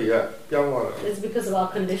 concept, it's because of our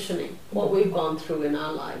conditioning, what we've gone through in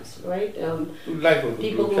our lives, right?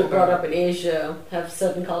 People who are brought up in Asia have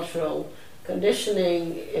certain cultural conditioning.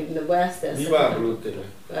 In the West, there's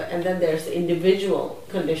and then there's individual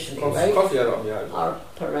conditioning, right? Our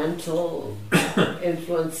parental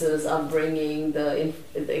influences, upbringing, the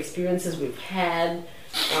experiences we've had,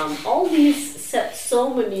 all these set so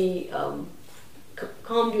many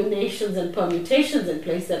combinations and permutations in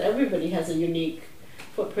place that everybody has a unique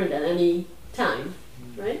footprint at any time,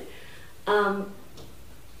 right?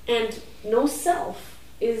 And no self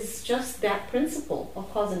is just that principle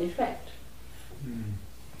of cause and effect.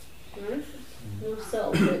 Right? No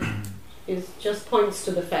self is just points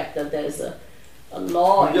to the fact that there's a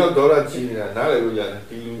law.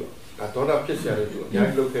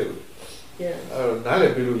 Yeah.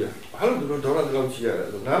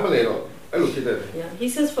 Yeah. He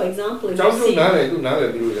says, for example,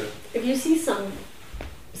 if you see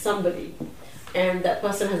somebody and that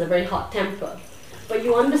person has a very hot temper, but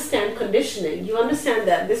you understand conditioning, you understand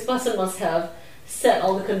that this person must have set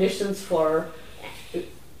all the conditions for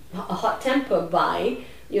a hot temper by,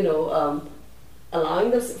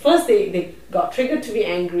 allowing them. First, they got triggered to be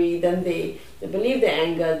angry, then they believe their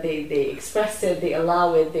anger, they express it, they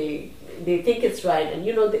allow it, they think it's right, and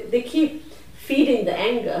they keep feeding the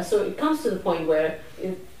anger, so it comes to the point where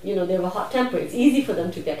they have a hot temper. It's easy for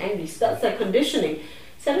them to get angry. So that's like conditioning.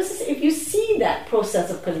 So if you see that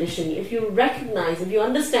process of conditioning, if you recognize, if you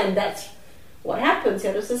understand that's what happens,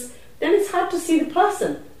 then it's hard to see the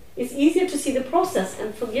person. It's easier to see the process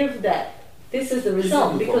and forgive that this is the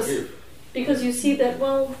result, because you see that,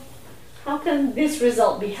 well, how can this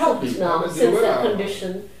result be helped now since that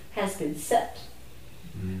condition has been set?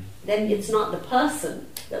 Then it's not the person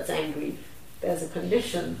that's angry. There's a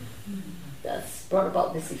condition that's brought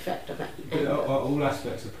about this effect of anger. But are all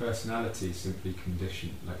aspects of personality simply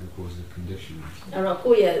conditioned, like the cause of conditioning?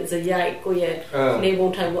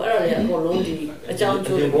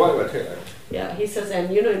 Yeah, he says,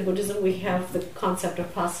 and in Buddhism we have the concept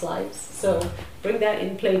of past lives. So bring that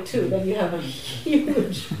in play too, then you have a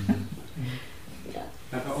huge...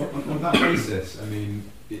 On that basis, I mean,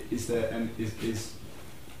 is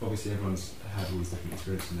obviously everyone's had all these different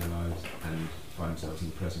experiences in their lives and find themselves in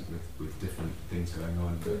the present with different things going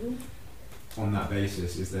on, but on that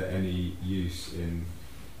basis, is there any use in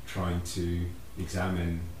trying to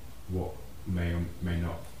examine what may or may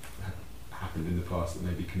not have happened in the past that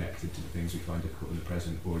may be connected to the things we find difficult in the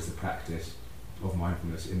present, or is the practice of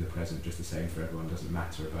mindfulness in the present just the same for everyone? Doesn't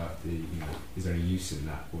matter about is there any use in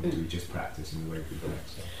that, or do we just practice in the way we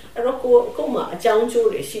practice?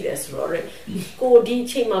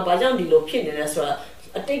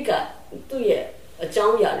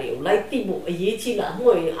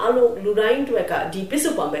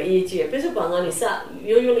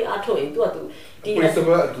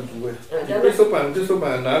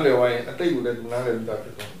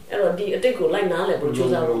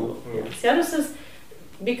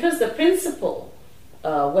 Because the principle,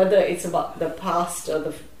 whether it's about the past or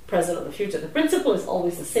the present or the future, the principle is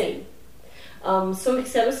always the same. So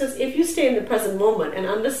Sayadaw says, if you stay in the present moment and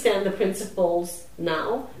understand the principles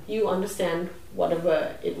now, you understand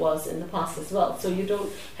whatever it was in the past as well. So you don't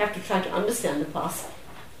have to try to understand the past.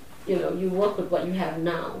 You work with what you have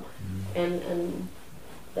now, and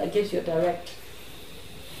that gives you a direct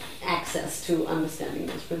access to understanding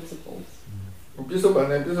those principles.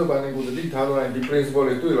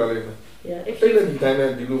 Yeah,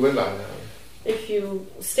 if you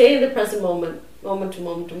stay in the present moment, moment to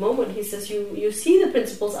moment to moment, he says you see the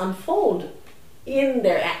principles unfold in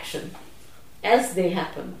their action as they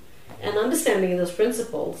happen. And understanding those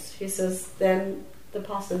principles, he says, then the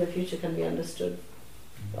past and the future can be understood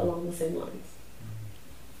along the same lines.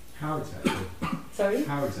 How exactly? Sorry?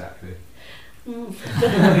 How exactly?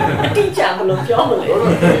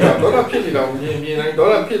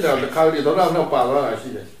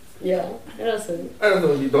 Yeah,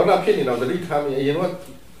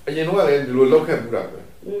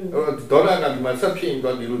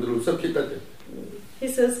 he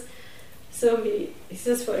says, he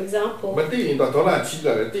says, for example,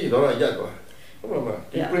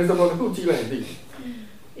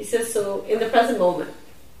 he says, so in the present moment,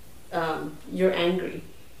 you're angry,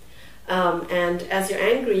 and as you're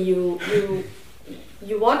angry, you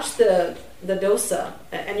watch the dosa,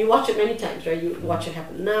 and you watch it many times, right? You watch it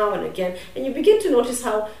happen now and again, and you begin to notice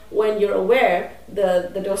how when you're aware, the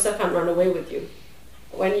dosa can't run away with you.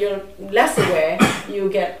 When you're less aware, you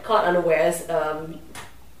get caught unawares.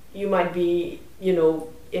 You might be,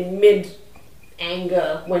 in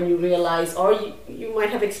mid-anger when you realize, or you might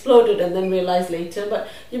have exploded and then realize later, but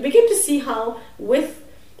you begin to see how with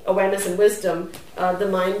awareness and wisdom, the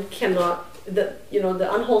mind cannot, the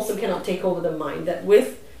unwholesome cannot take over the mind, that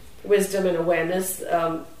with wisdom and awareness,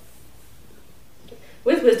 the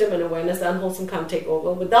unwholesome can't take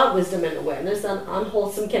over. Without wisdom and awareness, the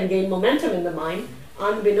unwholesome can gain momentum in the mind,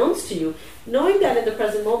 unbeknownst to you. Knowing that in the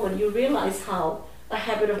present moment, you realize how a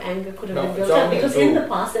habit of anger could have been built up, because in the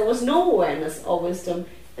past there was no awareness or wisdom,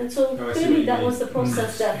 and so clearly that was the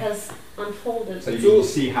process that has unfolded. So you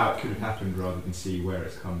see how it could have happened rather than see where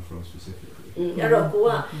it's come from specifically.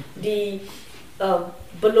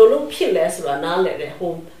 Balolo Piles Ranale,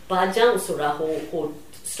 home, Bajang Sura, who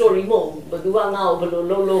story mo, but the one now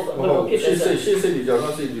Balolo, She said, you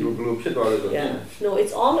don't see you blue pit or yeah. No,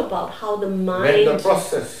 it's all about how the mind mental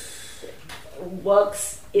process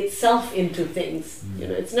works itself into things. You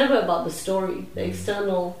know, it's never about the story, the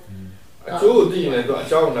external. Yeah,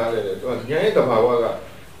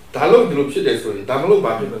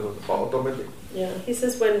 he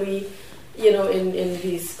says when we, you know, in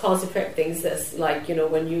these cause effect things, there's like, you know,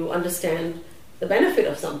 when you understand the benefit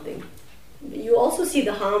of something, you also see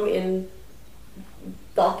the harm in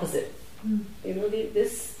the opposite. You know,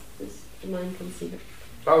 this the mind can see it.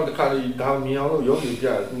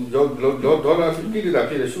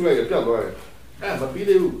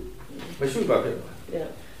 Yeah,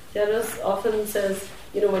 Jairus often says,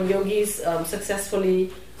 you know, when yogis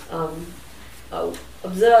successfully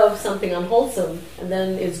observe something unwholesome and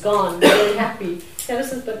then it's gone, they're very happy. Jairus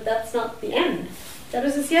says, but that's not the end.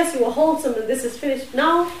 Jairus says, yes, you were wholesome and this is finished.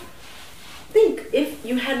 Now, think, if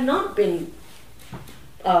you had not been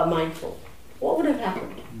mindful, what would have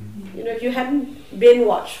happened? You know, if you hadn't been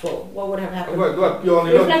watchful, what would have happened?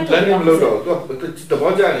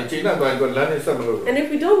 And if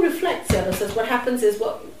we don't reflect, Sayadaw says, what happens is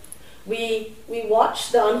we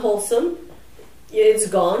watch the unwholesome, it's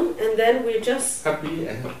gone, and then we're just happy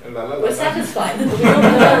and we're satisfied. We don't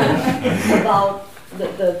learn about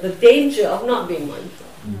the danger of not being mindful.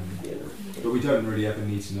 You know. But we don't really ever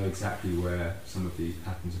need to know exactly where some of these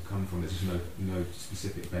patterns have come from. There's just no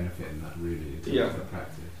specific benefit in that, really, in terms of the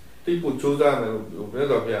practice. People choose that and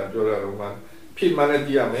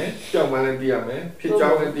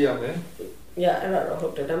yeah, I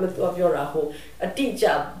hope that I'm of your raho, a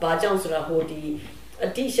teacher, Bajans Rahodi, a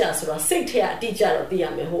teacher, so a sick here, a teacher of the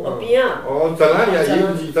Yameho, a piano. Oh,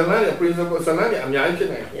 Zalania principle, Zalania,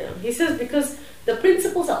 yeah, he says because the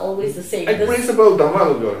principles are always the same.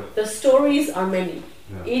 The stories are many.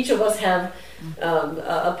 Yeah. Each of us have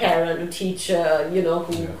a parent, a teacher, you know,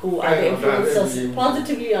 who either influence us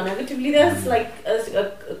positively or negatively. There's like a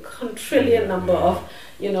quadrillion number of,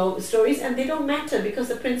 you know, stories, and they don't matter because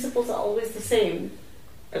the principles are always the same.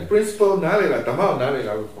 And principle,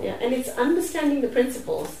 yeah, and it's understanding the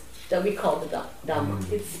principles that we call the Dhamma.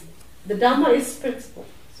 The Dhamma is principles,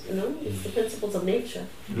 you know, it's the principles of nature.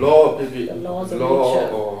 The laws of nature.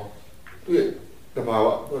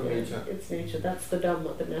 Nature. It's nature. That's the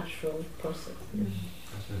Dhamma, the natural process.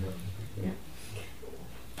 Yeah.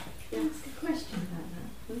 Can I ask a question about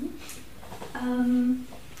that?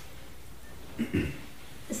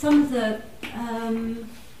 Some of the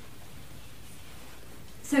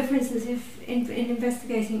so, for instance, if in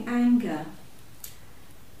investigating anger,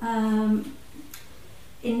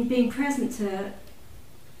 in being present to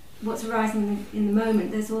what's arising in the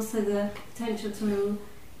moment, there's also the potential to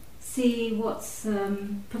see what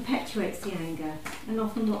perpetuates the anger, and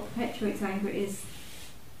often what perpetuates anger is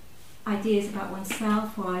ideas about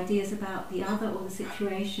oneself or ideas about the other or the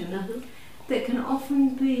situation that can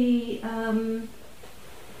often be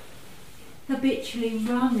habitually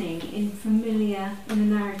running in the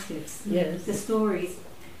narratives, the stories.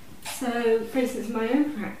 So, for instance, my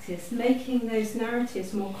own practice, making those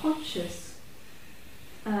narratives more conscious,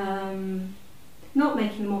 not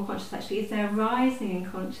making them more conscious actually, if they're rising in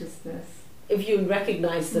consciousness. If you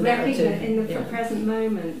recognize the narrative in the present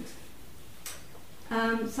moment.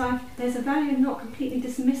 So there's a value in not completely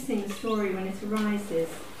dismissing the story when it arises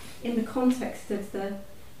in the context of the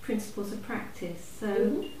principles of practice.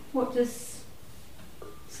 So what does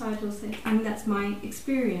Sayadaw say? I mean, that's my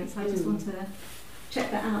experience. I just want to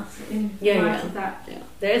check that out in light of that. Yeah.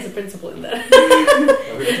 There is a principle in that.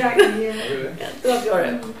 Exactly,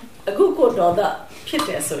 yeah. Aku ko doda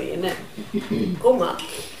phite so yin ne ko ma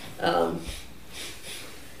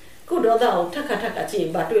ko doda o thakka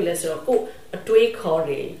chin ba twai le so ko atwai khaw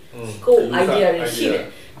de ko idea de shi de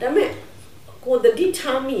da me ko the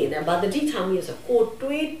ditami ne ba the ditami so ko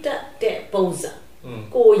twai tat de pongsan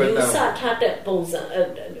ko yusa tha de pongsan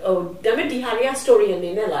da me di ha ri story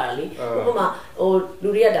ane ne la li ko ma o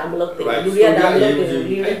lu ri ya da ma lok de lu ri ya da ma lok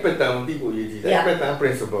de ai pattern ti ko yi ji ai pattern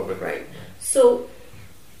principle right. So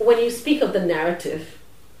when you speak of the narrative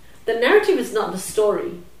is not the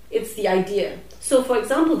story, it's the idea. So, for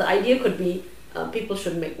example, the idea could be people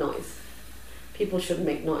should make noise. People should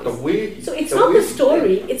make noise. So it's not the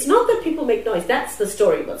story. It's not that people make noise. That's the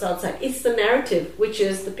story, what's outside. It's the narrative, which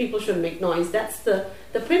is the people should make noise. That's the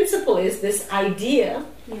principle is this idea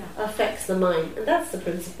affects the mind. And that's the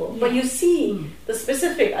principle. Yeah. But you see the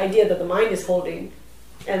specific idea that the mind is holding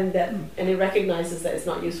and it recognizes that it's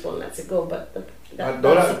not useful and lets it go. But that's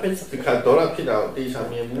the principle. You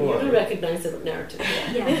do recognize the narrative.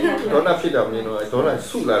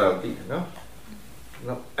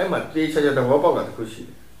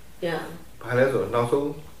 Yeah.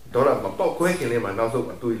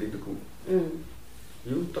 Yeah.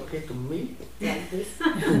 You talking to me? Yeah. This.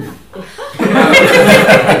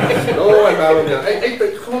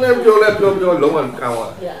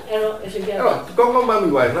 Yeah. Error. It should get.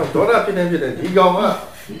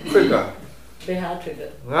 They have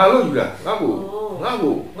trigger.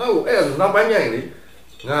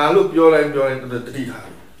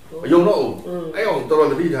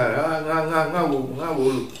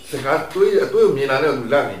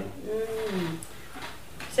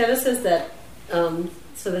 Sayadaw says that.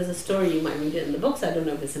 So there's a story, you might read it in the books, I don't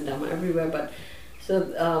know if it's in Dharma everywhere, but so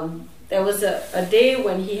there was a day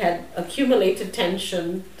when he had accumulated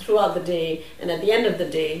tension throughout the day, and at the end of the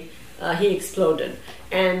day he exploded.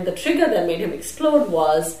 And the trigger that made him explode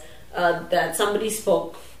was that somebody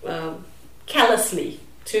spoke callously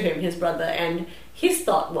to him, his brother, and his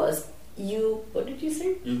thought was, what did you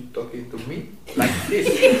say? You talking to me like this?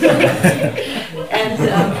 And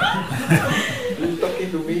you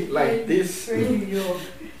talking to me like this?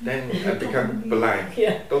 Then I become blind.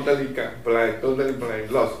 Yeah. Totally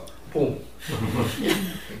blind, lost. Boom.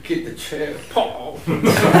 Kick the chair. Pop. Kick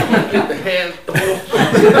the hand.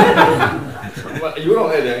 You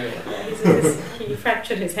don't have that. He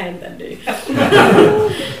fractured his hand that day.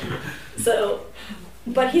 So,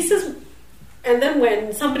 but he says. And then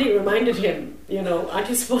when somebody reminded him, aren't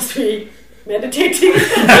you supposed to be meditating?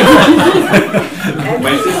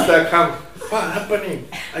 My sister come, what happening?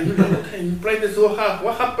 Are you you practice so hard,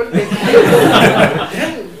 what happening?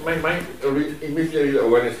 Then my mind immediately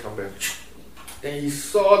awareness come back. Then he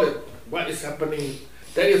saw that what is happening.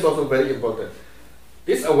 That is also very important.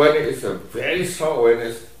 This awareness is a very strong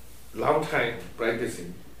awareness, long time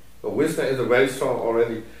practicing. The wisdom is very strong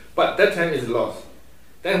already, but that time is lost.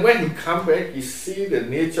 Then when he come back, he see the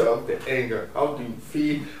nature of the anger. How do you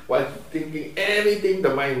feel? What you thinking? Everything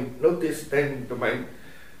the mind notice. Then the mind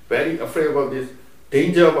very afraid about this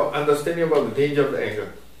danger, about understanding about the danger of the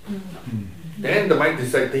anger. Then the mind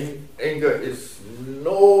deciding anger is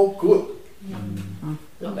no good,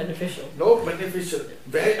 not beneficial. No beneficial.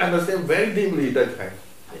 Very understand very deeply that time,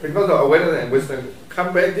 because the awareness and wisdom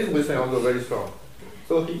come back. This wisdom also very strong,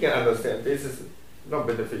 so he can understand this is not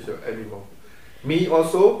beneficial anymore. Me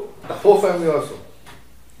also, the whole family also.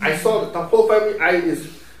 I saw the whole family is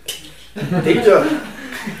danger.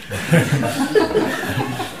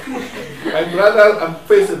 My brother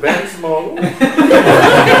face is very small.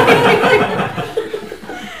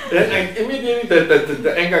 Then I immediately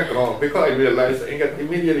the anger gone, because I realized the anger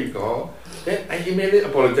immediately gone. Then I immediately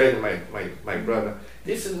apologize to my brother.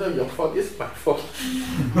 This is not your fault, this is my fault.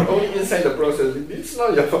 Only inside the process, this is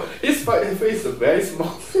not your fault. His face is very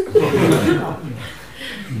small.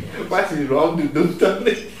 What is wrong to do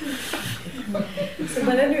something?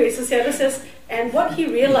 But anyway, so Sayadaw says, and what he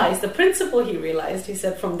realized, the principle he realized, he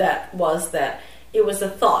said from that, was that it was a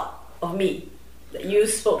thought of me that you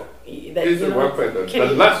spoke. That, this is one factor.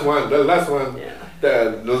 The last one. Yeah.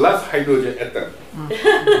 The last hydrogen atom.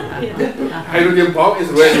 Hydrogen bomb is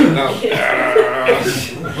ready now.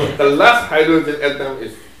 The last hydrogen atom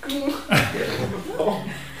is.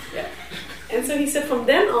 Yeah. And so he said from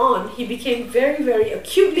then on, he became very, very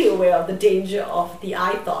acutely aware of the danger of the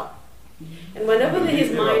I thought. And whenever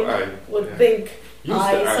his mind would think,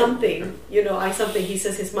 I something, he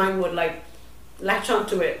says his mind would like latch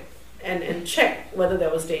onto it and check whether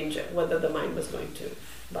there was danger, whether the mind was going to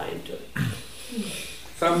buy into it.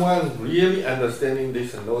 Someone really understanding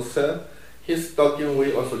this and knows self, his talking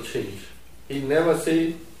way also change. He never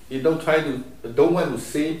say, he don't want to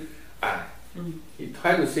say I. He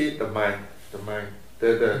try to say the mind.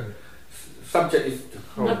 The subject is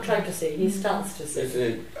not try to say, he starts to say.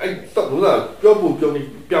 The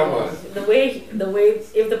way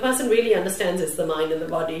if the person really understands it's the mind and the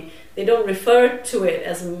body, they don't refer to it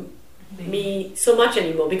as me so much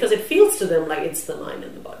anymore, because it feels to them like it's the mind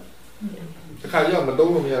and the body. Yeah.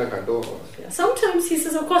 Sometimes he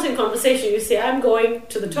says, of course, in conversation you say, I'm going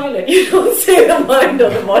to the toilet. You don't say the mind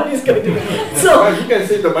or the body is going to go. So you can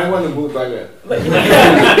say the mind want to go to the toilet. But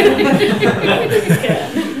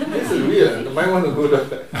this is real. The mind want to go to the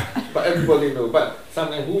toilet. But everybody knows. But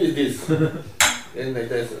sometimes, who is this? And they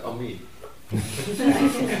say, oh, me. Whose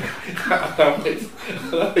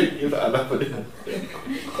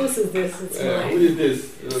is this? It's mine. Who is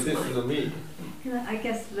this? This is me. I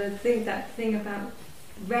guess that thing about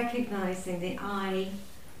recognizing the I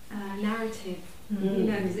narrative You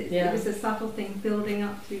know, 'cause it was a subtle thing building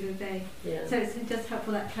up through the day. Yeah. So it's just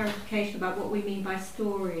helpful that clarification about what we mean by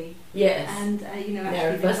story. Yes. And you know, actually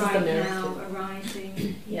Narrative versus the right narrative. now arising.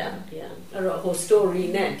 Yeah. A whole story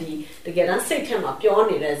နဲ့ဒီတကယ်တမ်းစိတ်ထဲမှာပြော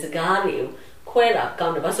နေတဲ့စကားတွေကိုခွဲတာကော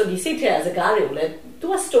င်းတယ်ဘာလို့ဒီစိတ်ထဲကစကားတွေကိုလည်း तू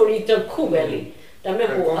က story တစ်ခုပဲလေဒါပေမဲ့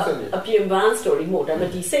ဟိုအပြင်ပန်း story မဟုတ်ဒါပေမဲ့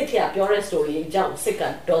ဒီစိတ်ထဲကပြောတဲ့ story အကြောင်းစိတ်က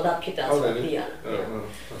ဒေါသဖြစ်တာဆိုပြီးရတယ်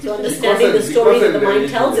So understanding the story that the mind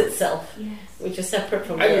tells itself which is separate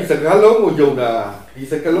from အဲ့ဒီစကားလုံးကိုယုံတာဒီ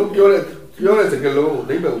စကားလုံးပြောတဲ့စကားလုံးကို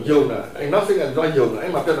အိဗယ်ကိုယုံတာအဲ့နောက်စိတ်ကတော့ယုံတာ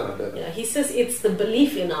အဲ့မှာပြဿနာတက်တယ် Yeah, he says it's the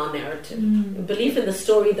belief in our narrative. The belief in the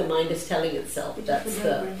story the mind is telling itself. That's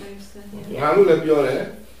the ငါတို့လည်းပြောတယ်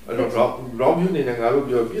အဲ့တော့ wrong view နေနဲ့ငါတို့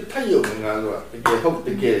ပြောပြီးထပ်ယုံနေငါတို့ကတကယ်ဟုတ်တ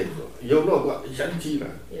ကယ်ယုံတော့ကရမ်းကြီး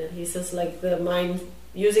လာ Yeah, he says like the mind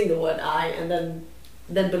using the word I and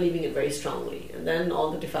then believing it very strongly and then all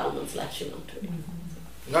the defilements latching onto it.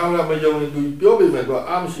 ငါလည်းမယုံရင်သူပြောပေမဲ့တော့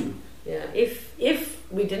အားမရှိဘူး Yeah, if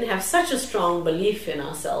we didn't have such a strong belief in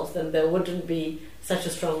ourselves then there wouldn't be such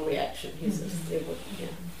a strong reaction. He says it would,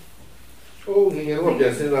 yeah. ဟိုငယ်ငယ်တော့ပြ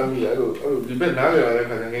န်စဉ်းစားမိအဲ့လိုဒီဘက်နားလည်လာတဲ့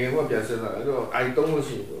ခါကျငယ်ငယ်တော့ပြန်စဉ်းစားအဲ့တော့ I တုံးလို့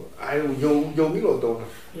ရှိရင် I ယုံပြီးတော့တုံးတာ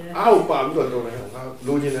အားကိုပါပြီးတော့တုံးတယ်ငါ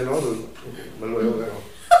လိုချင်တယ်နော်ဆိုမလွယ်ဘူးအဲ့တော့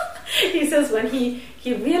He says when he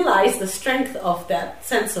realized the strength of that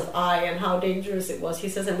sense of I and how dangerous it was, he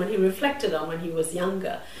says, and when he reflected on when he was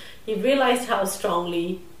younger, he realized how strongly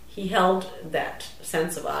he held that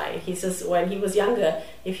sense of I. He says when he was younger,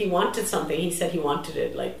 if he wanted something, he said he wanted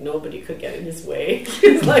it, like nobody could get in his way.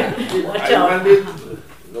 He's like, watch out. I wanted,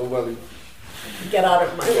 nobody. Get out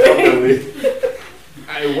of my way.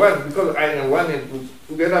 I want, because I want it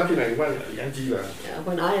to get up in I want yeah,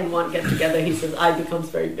 when I and one get together, he says, I becomes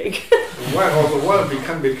very big.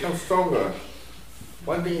 One become stronger.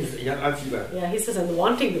 One thing is young Ajila. Yeah, he says, and the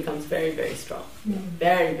wanting becomes very, very strong.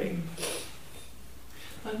 Very big.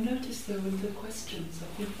 I've noticed though in the questions,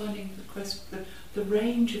 I've been finding the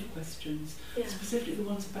range of questions, specifically the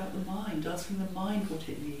ones about the mind, asking the mind what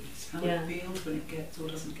it needs, how it feels when it gets or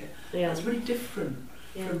doesn't get. That's really different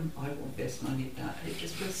from I want this and I need that. It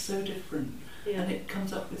just feels so different. And it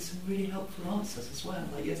comes up with some really helpful answers as well.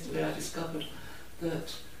 Like yesterday I discovered that,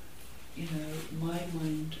 you know, my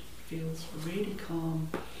mind feels really calm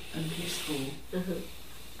and peaceful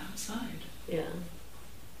outside. Yeah.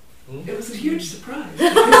 It was a huge surprise.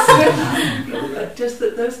 Because, just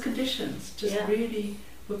that those conditions just really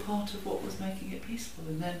were part of what was making it peaceful.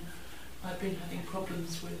 And then I've been having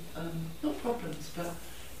problems with, not problems, but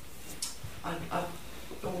I've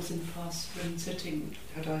always in the past been sitting,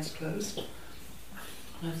 had eyes closed,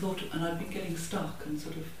 and I've been getting stuck and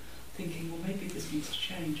sort of thinking, well, maybe this needs to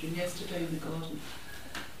change. And yesterday in the garden,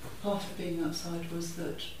 part of being outside was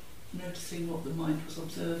that noticing what the mind was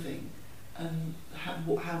observing and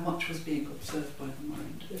how much was being observed by the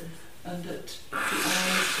mind, and that the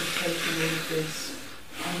eyes had taken all of this,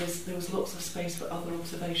 and there was lots of space for other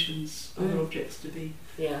observations, other objects to be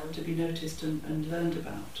noticed and learned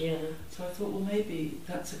about. So I thought, well, maybe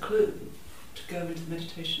that's a clue to go into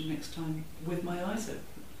meditation next time with my eyes open.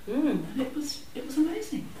 And it was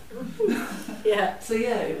amazing. So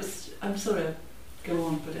it was. I'm sorry, I go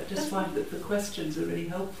on, but I just find that the questions are really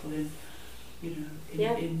helpful in, you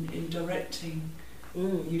know, in directing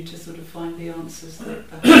you to sort of find the answers that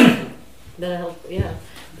that help. Yeah.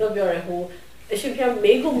 Don't be worried. Who? I should be able to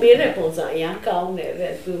make a point. I am calm.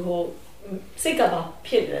 That who? Say about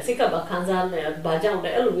pin. Say about cancer. Bajang.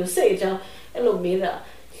 Elo you say jang. Elo mira.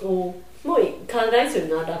 Who? Moi. Cancer is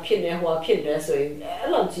not a pin. Who a pin. So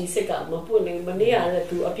elo ji say about ma pulling. Mania.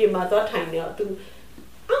 To appear ma to time. To.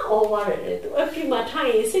 Over it. To appear ma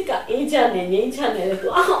time. Say about agent and agent. To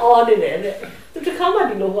order. To come out.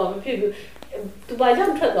 You know what? People. To buy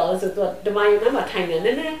jam $12 to the mind number time and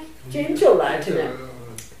then change your life to them.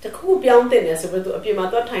 The cool beyond this over to appear my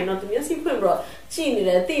time not to be a simple bro.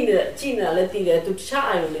 Gina, Gina, let it to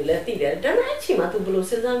child, let it there. Then I came out to blue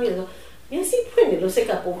sesame. Yes, he put it to take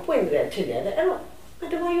up of point there together. I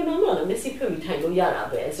don't know you know, Missy Pumi time yara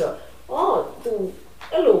bear. So, to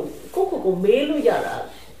hello, Coco Melu yara.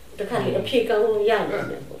 The kind of pig on yara.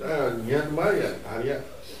 Young Maria,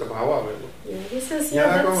 the power. He says,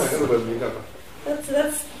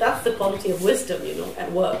 that's the quality of wisdom, you know,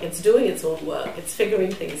 at work. It's doing its own work. It's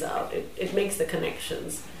figuring things out. It makes the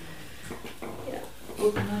connections. Yeah.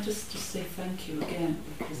 Well, can I just say thank you again,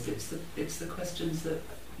 because it's the questions that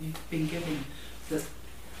you've been giving that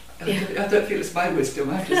I don't feel it's my wisdom.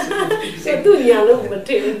 I'm just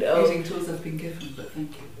using tools I've been given, but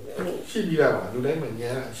thank you.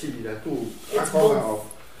 It's both.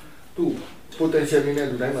 Potential in the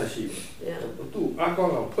dimension. Two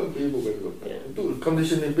alcohol put people to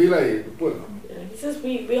conditioning be like He says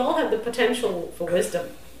we all have the potential for wisdom,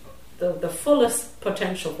 the fullest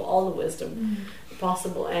potential for all the wisdom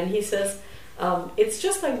possible. And he says it's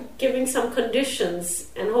just like giving some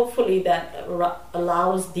conditions, and hopefully that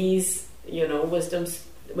allows these, wisdoms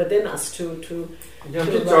within us to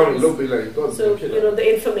rise. So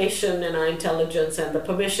the information and our intelligence and the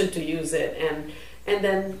permission to use it, and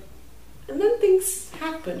then things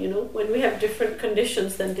happen. When we have different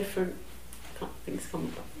conditions, then different things come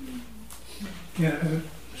about. Yeah,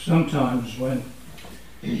 sometimes when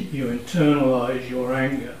you internalize your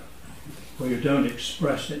anger, or you don't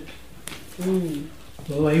express it,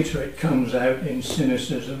 later it comes out in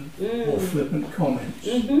cynicism or flippant comments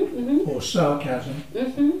or sarcasm.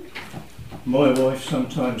 My wife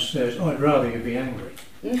sometimes says, I'd rather you be angry.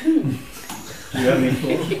 Do you have any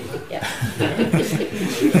thoughts? Yeah.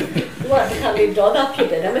 What the daughter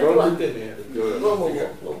Peter, I mean,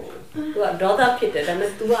 what daughter Peter, I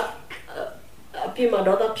mean, Pima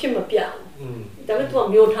daughter Pima Piao. That meant to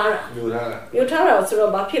Mutara. Mutara was a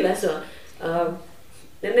bapilla, so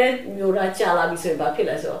then Mura Chala is a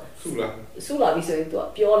bapilla, so Sula is a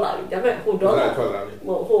pure life. That meant who daughter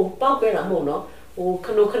who Papa Mono, who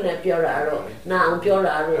Kanokan Pioraro, now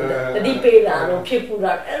Pioraro, the deep arrow, people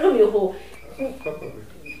are who.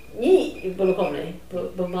 Ni bulokone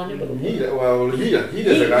bumane bulokone ni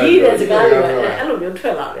there's a guy I love you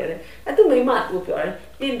trail out there I do my mat will pure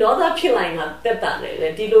in daughter pilling up that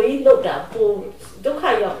the Loi looked up who don't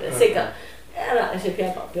high up the second I should be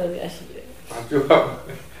about building I should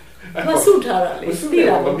suit her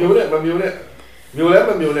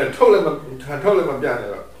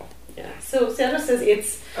yeah so Sarah says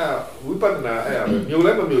it's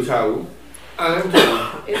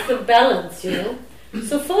it's the balance,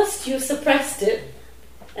 So first you suppressed it,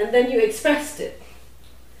 and then you expressed it.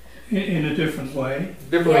 In a different way.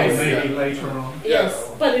 Yes. Maybe later on. Yes,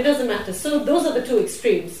 but it doesn't matter. So those are the two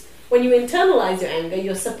extremes. When you internalize your anger,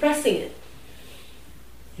 you're suppressing it.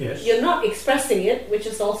 Yes. You're not expressing it, which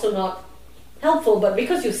is also not helpful, but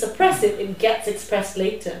because you suppress it, it gets expressed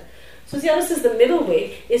later. So see how this is the middle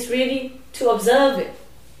way, is really to observe it.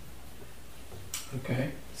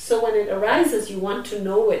 Okay. So when it arises, you want to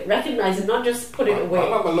know it, recognize it, not just put it away. I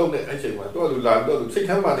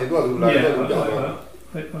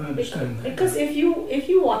understand that. Because if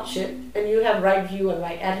you watch it and you have right view and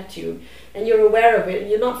right attitude, and you're aware of it, and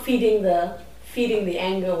you're not feeding the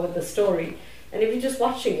anger with the story, and if you're just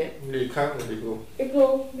watching it, it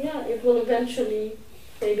will eventually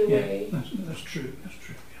fade away. Yeah, that's true.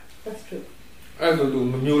 That's true.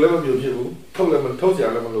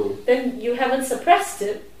 Then you haven't suppressed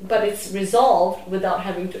it, but it's resolved without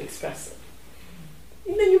having to express it.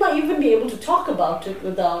 And then you might even be able to talk about it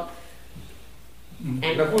without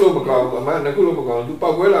anger.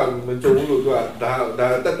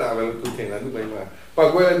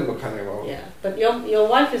 Yeah, but your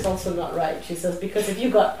wife is also not right. She says because if you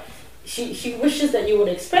got, she wishes that you would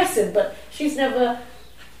express it, but she's never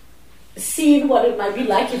seen what it might be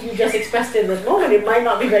like if you just expressed it in this moment. It might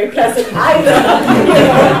not be very pleasant either.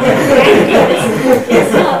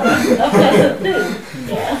 It's not a pleasant thing.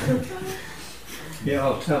 Yeah,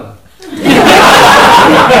 I'll tell her.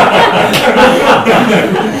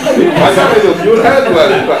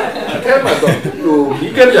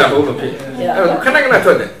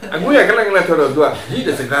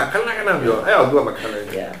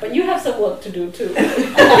 Yeah, but you have some work to do too.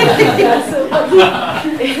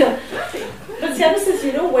 But Genesis,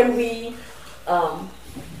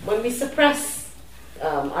 when we suppress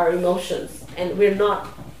our emotions and we're not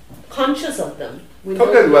conscious of them, and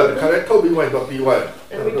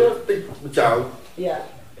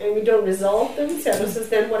we don't resolve them,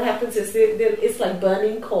 then what happens is it's like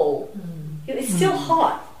burning coal. It's still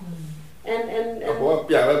hot. And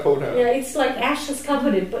it's like ashes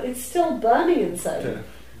covered it, but it's still burning inside.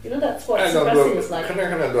 That's what suppressing is like.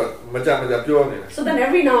 So then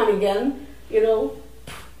every now and again,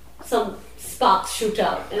 some sparks shoot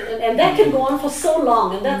out, and that can go on for so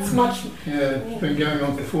long, and that's much. Yeah, it's been going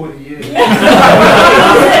on for 40 years.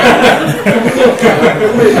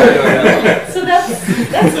 So that's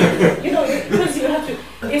because you have to.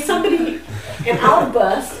 If an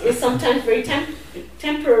outburst is sometimes very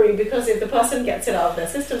temporary, because if the person gets it out of their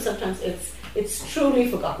system, sometimes it's truly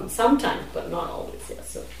forgotten. Sometimes, but not always. Yes.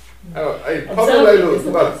 So.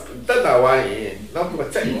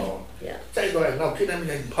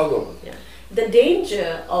 The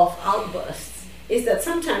danger of outbursts is that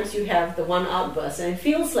sometimes you have the one outburst and it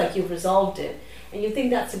feels like you've resolved it, and you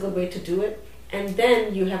think that's a good way to do it, and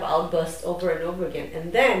then you have outbursts over and over again,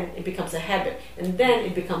 and then it becomes a habit, and then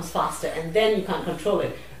it becomes faster, and then you can't control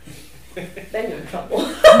it. then you're in trouble.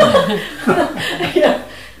 Yeah.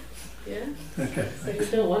 Yeah. Okay. So you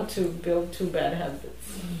don't want to build two bad habits.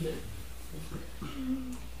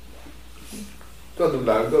 So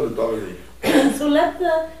let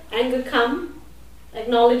the anger come,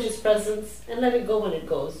 acknowledge its presence, and let it go when it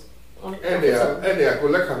goes. Anger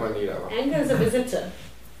is a visitor.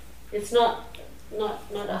 It's not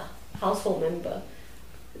a household member.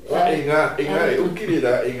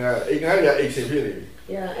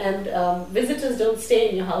 Yeah, and visitors don't stay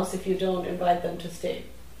in your house if you don't invite them to stay.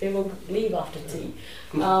 They will leave after tea.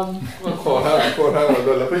 But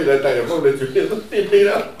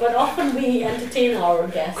often we entertain our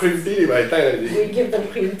guests. We give them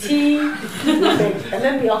cream tea, and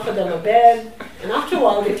then we offer them a bed. And after a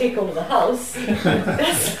while, they take over the house.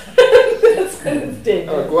 That's when it's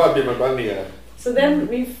dangerous. So then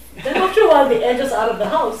after a while, they edge us out of the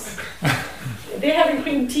house. They're having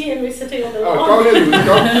cream tea and we're sitting on the lawn.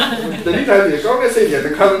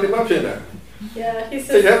 Yeah, he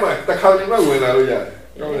says.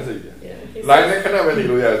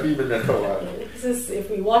 He says if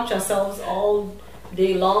we watch ourselves all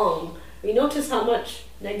day long, we notice how much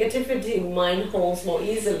negativity mind holds more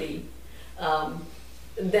easily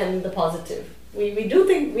than the positive. We do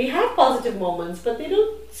think we have positive moments, but they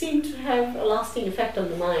don't seem to have a lasting effect on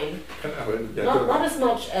the mind. Not as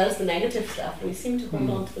much as the negative stuff. We seem to hold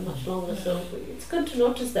on to them much longer. So it's good to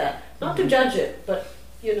notice that, not to judge it, but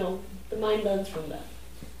the mind learns from that.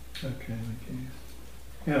 Okay.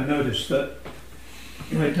 Yeah, I noticed that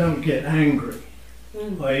I don't get angry.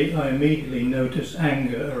 I immediately notice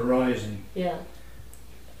anger arising. Yeah.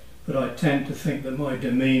 But I tend to think that my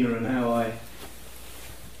demeanour and how I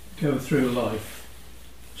go through life,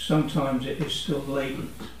 sometimes it is still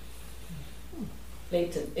latent.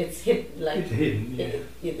 Latent. It's hidden. Like it's hidden.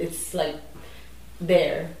 Yeah. It's like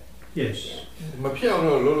there. Yes. What? Do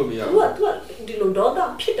you know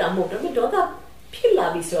that? Pita mo. That me do that.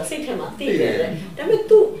 Pilla bi so say thema ti de. That me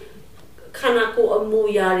tu khana ko amu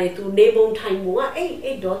yare tu nebon time mo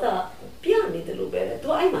ai do that pia ni de lo be.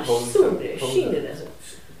 Tu ai ma su de shi ne de so.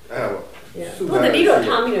 Yeah. Tu de di ro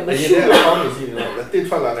tha mi ne ma shu lo. Ti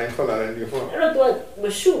phat la dai ro tu ma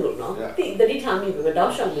shu lo no. Ti de di tha mi be daw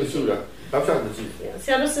shang ma shu la. Yeah.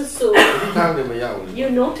 So you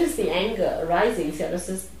notice the anger arising.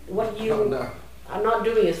 What you are not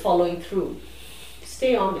doing is following through.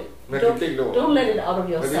 Stay on it. Don't let it out of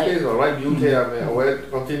your sight.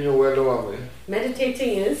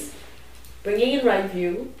 Meditating is bringing in right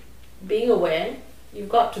view, being aware. You've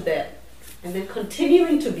got to that, and then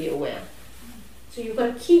continuing to be aware. So you've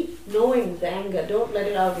got to keep knowing the anger. Don't let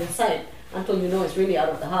it out of your sight until you know it's really out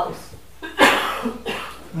of the house.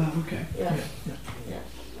 Okay. Yeah.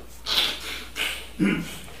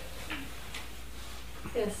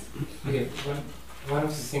 Yes. Okay. One of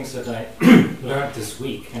the things that I learned this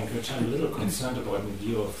week, and which I'm a little concerned about in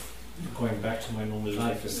view of going back to my normal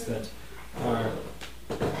life, is that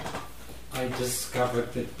I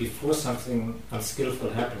discovered that before something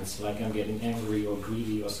unskillful happens, like I'm getting angry or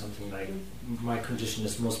greedy or something, like my condition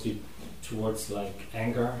is mostly towards like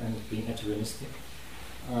anger and being antagonistic.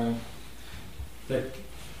 That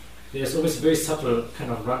there's always a very subtle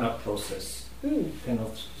kind of run-up process. Kind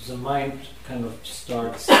of the mind kind of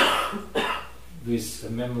starts with a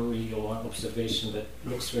memory or an observation that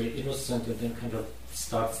looks very innocent, and then kind of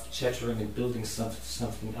starts chattering and building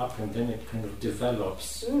something up, and then it kind of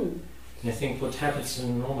develops. And I think what happens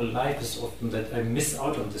in normal life is often that I miss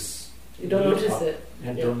out on this. You don't notice it.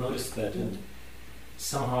 And don't notice that. And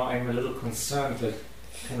somehow I'm a little concerned that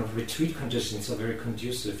kind of retreat conditions are very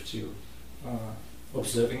conducive to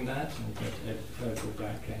observing that, and that if I go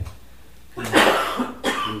back I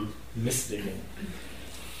miss it again.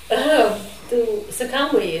 Tu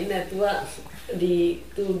sekamwe ne tu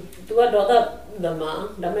daughter the ma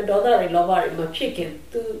da me daughter ri loba ri ma phit kin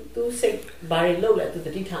tu sei ba ri lou la tu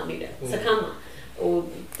tati tha mi de sekama o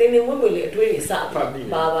tin tin mwe mwe le atwei ri sa ba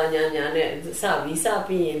nya ne sa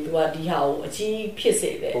bi yin tu di ha o achi phit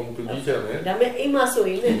sei de da me ai ma so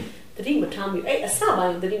yin ne tati ma tha mi ai asa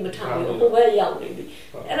ba yin tati ma tha mi ho ba yaw ni bi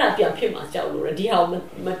ai da pian phit ma jaw lo di ha ma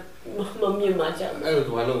myin ma jaw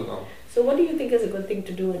So what do you think is a good thing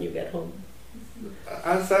to do when you get home?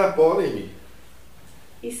 Answer boring.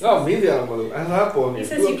 He says you've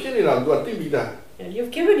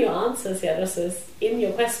given your answers, Sayadaw, in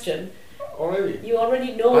your question. Already. You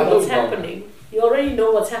already know what's happening. You already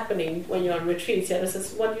know what's happening when you're on retreat. Sayadaw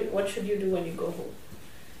says, what should you do when you go home?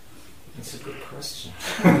 That's a good question.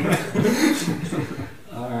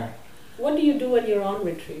 What do you do when you're on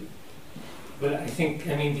retreat? But I think,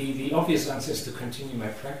 the obvious answer is to continue my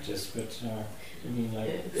practice, but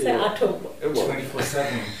Say atom.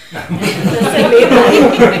 24/7.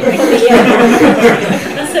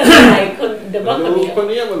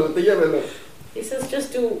 He says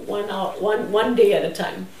just do 1 hour, one day at a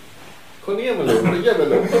time.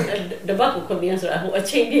 The Baku Koreans are a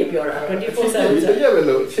chain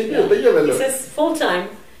 24/7. He says full time,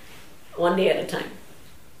 1 day at a time.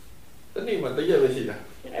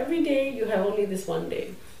 Every day you have only this 1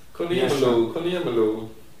 day.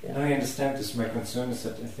 Yeah. I understand this. My concern is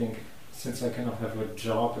that I think since I cannot have a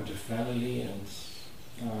job and a family and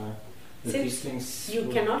these things... You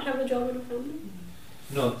cannot have a job and a family?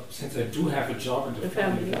 No, since I do have a job and a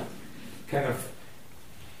family, kind of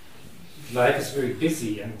life is very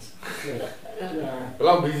busy and...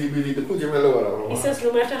 He says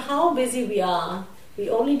no matter how busy we are, we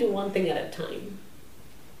only do one thing at a time.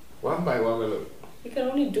 One by one. We can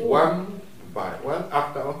only do one by one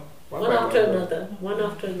after another, one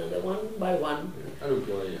by one.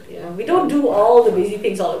 Yeah, we don't do all the busy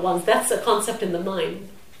things all at once. That's a concept in the mind,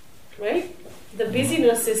 right? The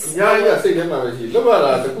busyness is our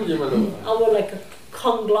like a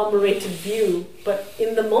conglomerated view, but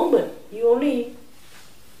in the moment, you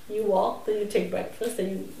walk, then you take breakfast,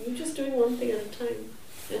 then you're just doing one thing at a time.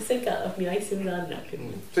 But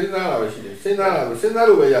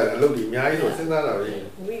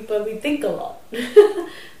we think a lot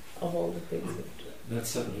of all the things. That's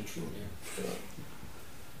certainly true, yeah.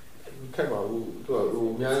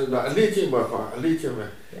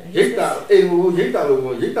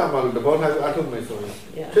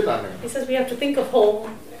 He says we have to think of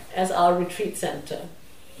home as our retreat center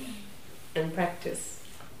and practice.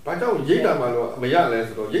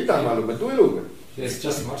 There's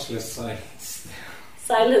just much less silence.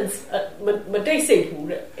 Silence.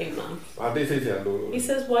 He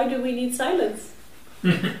says, why do we need silence?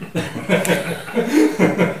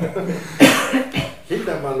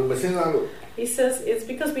 He says it's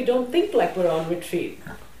because we don't think like we're on retreat.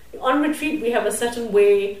 On retreat we have a certain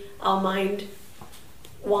way our mind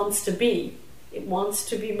wants to be. It wants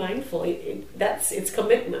to be mindful. That's its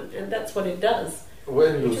commitment, and that's what it does.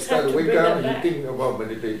 When you start wake up, you think about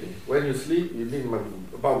meditating. When you sleep, you think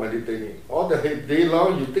about meditating. All the day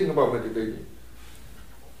long, you think about meditating.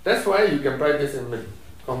 That's why you can practice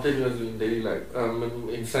continuously in daily life,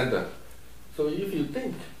 in center. So if you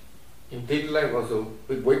think in daily life also,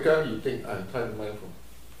 with wake up, you think, I'm trying to be mindful.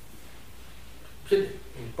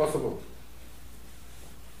 Impossible.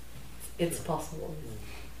 It's possible.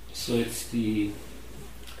 So it's the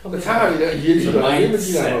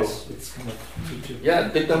mindset. It's kind of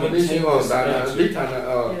determination or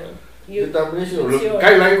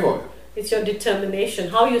guideline. It's your determination,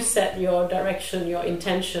 how you set your direction, your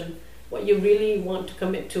intention, what you really want to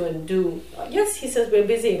commit to and do. Yes, he says we're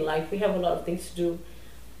busy in life, we have a lot of things to do,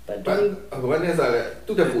 but awareness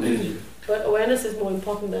is more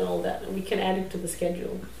important than all that, and we can add it to the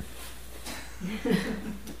schedule.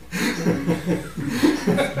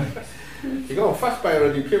 First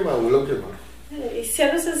priority.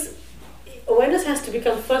 Sayadaw says awareness has to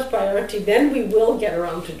become first priority, then we will get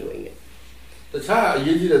around to doing it. If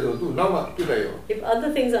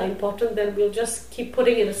other things are important, then we'll just keep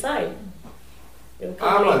putting it aside. It's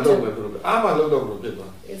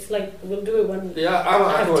like we'll do it when we have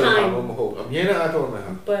time.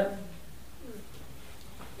 But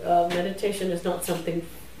meditation is not something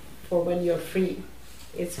for when you're free.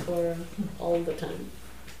 It's for all the time.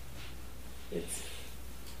 It's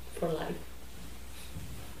for life.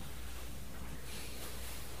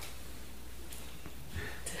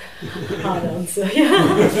 Hard answer,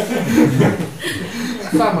 yeah.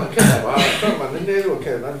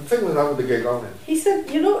 He said,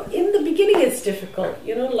 in the beginning it's difficult,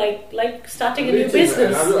 like starting a new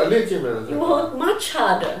business. You work much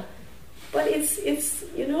harder. But it's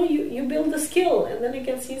you build the skill and then it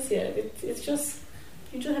gets easier. It's just,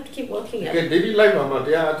 you just have to keep working at it.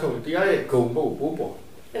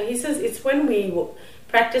 He says it's when we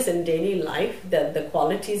practice in daily life that the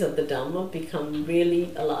qualities of the Dhamma become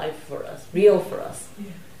really alive for us, real for us.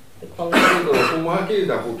 Yeah. The qualities.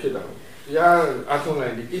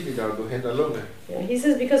 He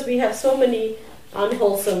says because we have so many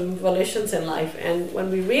unwholesome volitions in life, and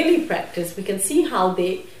when we really practice, we can see how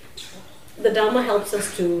the Dhamma helps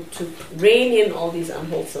us to rein in all these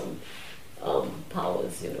unwholesome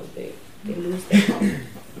powers. They lose their power.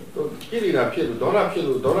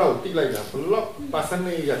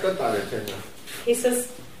 He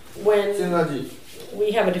says when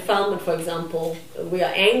we have a defilement, for example, we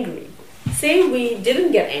are angry. Say we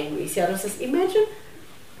didn't get angry. Sayadaw says, imagine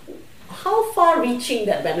how far-reaching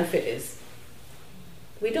that benefit is.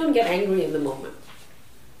 we don't get angry in the moment.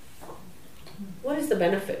 What is the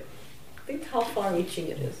benefit? Think how far-reaching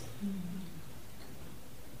it is.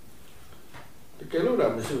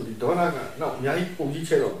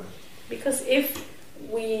 Because if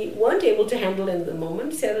we weren't able to handle it in the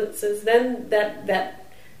moment, says then that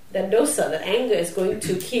dosa, that anger, is going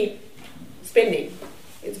to keep spinning.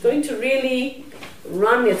 It's going to really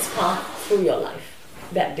run its path through your life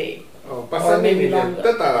that day, or maybe longer.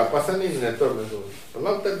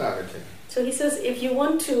 So he says, if you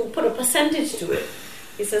want to put a percentage to it,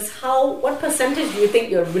 he says, what percentage do you think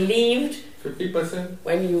you're relieved? 50%,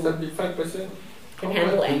 when you 75%. can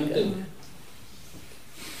handle anger?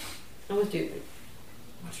 How much do you think?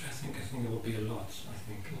 What do I think? I think it will be a lot. I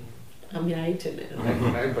think. I'm right in it.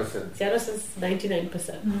 99%. Sayadaw says 99%.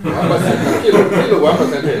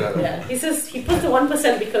 1%. Yeah, he says he puts the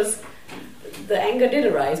 1% because the anger did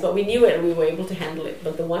arise, but we knew it and we were able to handle it.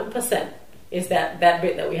 But the 1% is that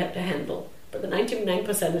bit that we had to handle. But the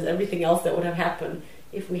 99% is everything else that would have happened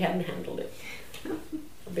if we hadn't handled it.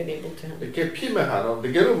 Been able to handle it.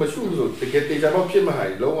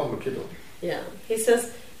 Yeah, he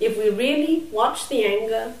says if we really watch the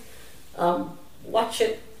anger, watch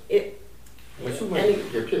it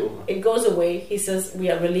goes away. He says we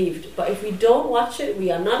are relieved. But if we don't watch it,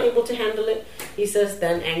 we are not able to handle it. He says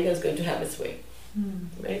then anger is going to have its way.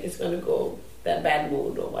 Right? It's going to go that bad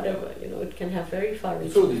mood or whatever. It can have very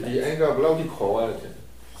far-reaching so effects. the anger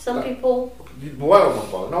Some people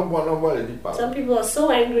are so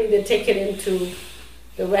angry they take it into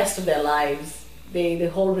the rest of their lives. They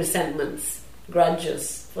hold resentments,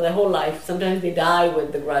 grudges for their whole life. Sometimes they die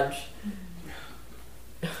with the grudge.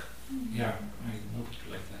 Yeah, I know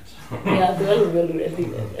people like that. Yeah,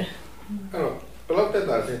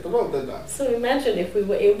 so imagine if we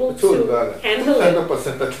were able to handle it.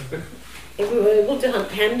 If we were able to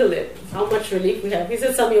handle it, how much relief we have. He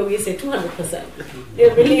said some yogis say 200%.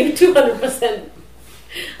 They're relieved 200%.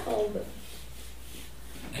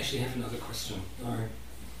 Actually, I have another question.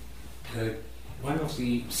 One of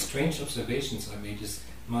the strange observations I made is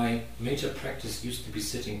my major practice used to be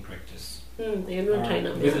sitting practice. With a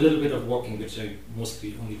little bit of walking, which I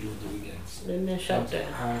mostly only do on the weekends. Then they're shut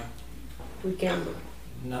down. Weekend.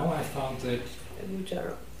 Now I found that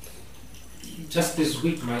just this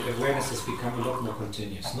week my awareness has become a lot more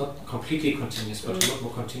continuous. Not completely continuous, but a lot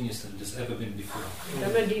more continuous than it has ever been before. I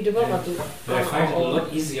find it a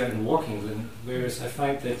lot easier in walking whereas I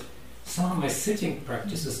find that somehow my sitting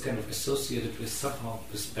practice is kind of associated with somehow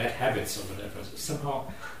with bad habits or whatever.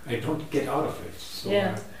 Somehow I don't get out of it. So,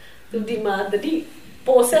 yeah. The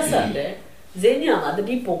process of it, Zenya, the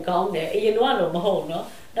deep down there, you know, I don't know.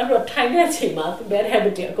 That's what time that's him, bad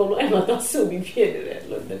habit. I go, I'm not assuming it.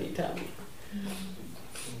 Look, the time.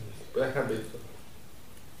 Bad habits.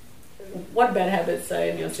 What bad habits are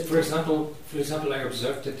in your sitting? For example, I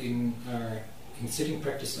observed that in sitting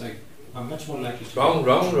practice, I'm much more likely to wrong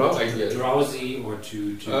drowsy or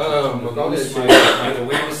to lose my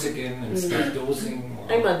awareness again and start dozing. So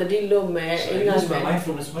I lose my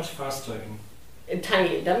mindfulness much faster.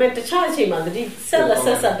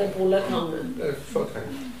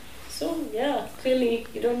 So yeah, clearly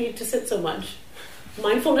you don't need to sit so much.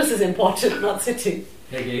 Mindfulness is important, not sitting.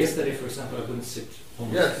 Yesterday, for example, I couldn't sit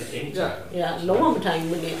almost at any time. Yeah, long time.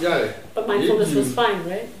 But mindfulness was fine,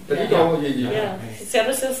 right? Yeah.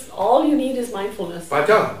 Sayadaw says all you need is mindfulness. But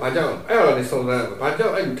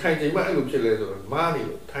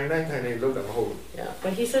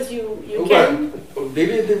he says you can.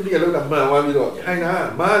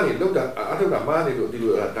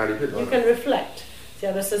 You can reflect.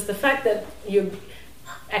 Sayadaw says the fact that you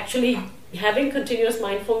actually having continuous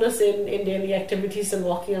mindfulness in daily activities and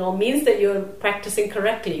walking and all means that you're practicing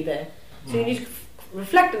correctly there. So you need to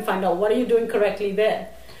reflect and find out what are you doing correctly there,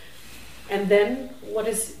 and then what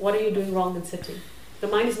are you doing wrong in sitting. The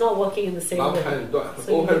mind is not working in the same way. He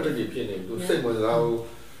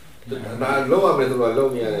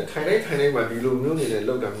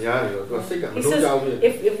says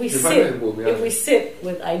if we sit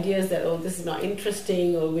with ideas that this is not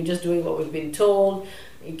interesting or we're just doing what we've been told,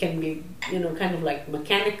 it can be kind of like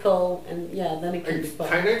mechanical, and then it can be fun.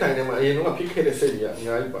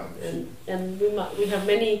 And we have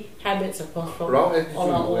many habits, of course, from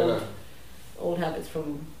all our old habits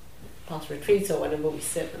from past retreats or whenever we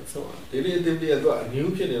sit and so on.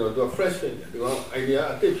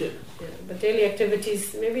 But daily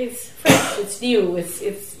activities, maybe it's fresh, it's new, it's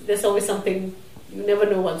there's always something, you never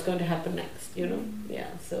know what's going to happen next,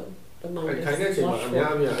 Yeah, so the mind is watchful.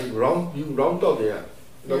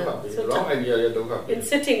 In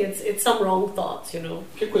sitting, it's some wrong thoughts,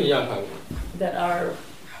 that are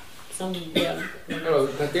some yeah. အဲ့တော့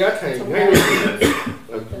တရားထိုင်ငိုက်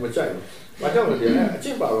လို့မကြိုက်ဘူး။ဘာကြောင့်လဲတရားအကျ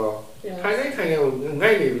င့်ပါတော့ထိုင်ထိုင်ကို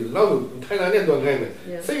ငိုက်နေပြီနောက်ထိုင်လာတဲ့တော့ငိုက်မယ်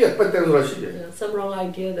။စိတ်ရပတ်တယ်ဆိုတာရှိတယ် Some wrong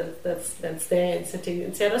idea that's there in sitting.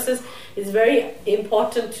 And Sayadaw says it's very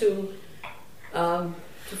important to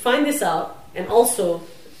find this out and also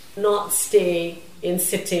not stay in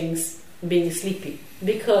sittings being sleepy,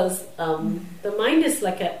 because the mind is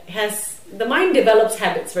like the mind develops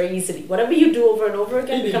habits very easily. Whatever you do over and over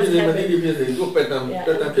again becomes a habit.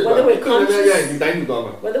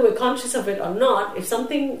 Whether we're conscious of it or not, if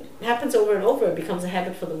something happens over and over, it becomes a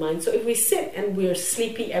habit for the mind. So if we sit and we're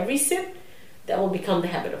sleepy every sit, that will become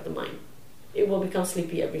the habit of the mind. It will become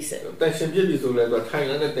sleepy every sit.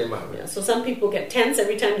 Yeah, so some people get tense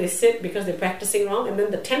every time they sit because they're practicing wrong, and then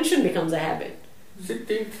the tension becomes a habit.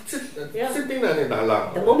 Sitting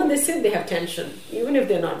The moment they sit, they have tension, even if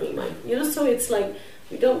they're not being mindful. So it's like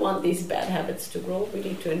we don't want these bad habits to grow. We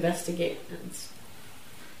need to investigate.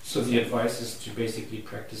 So the advice is to basically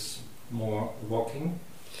practice more walking.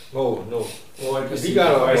 Oh no! Or is the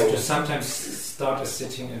advice to sometimes start a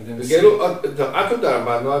sitting and then sit?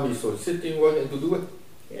 Sitting, walking, to do it.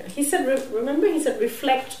 Yeah, he said. Remember, he said,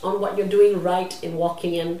 reflect on what you're doing right in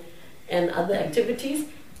walking and other activities,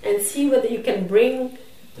 and see whether you can bring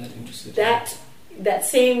that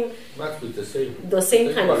same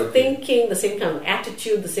kind of thinking, the same kind of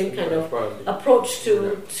attitude, the same kind of approach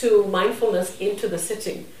to mindfulness into the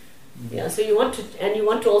sitting. Yeah, so you want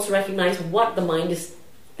to also recognize what the mind is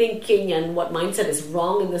thinking and what mindset is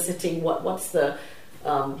wrong in the sitting. What's the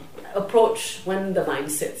approach when the mind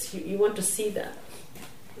sits? You want to see that,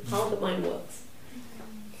 how the mind works.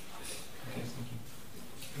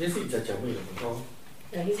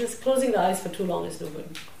 Yeah, he says closing the eyes for too long is no good.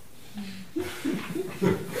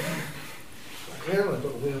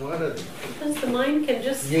 Because the mind can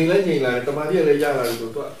just...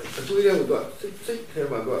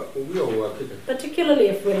 Particularly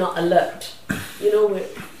if we're not alert.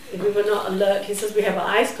 If we were not alert, he says we have our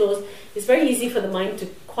eyes closed, it's very easy for the mind to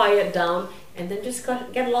quiet down and then just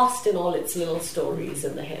get lost in all its little stories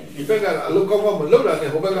in the head.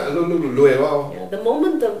 The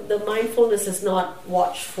moment the mindfulness is not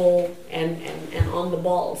watchful and on the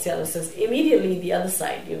ball, Sayadaw says, immediately the other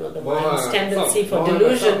side, the mind's tendency for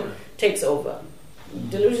delusion takes over.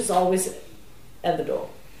 Delusion is always at the door.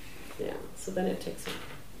 Yeah, so then it takes over.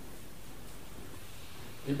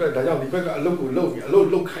 So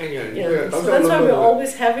that's why we're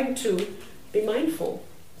always having to be mindful.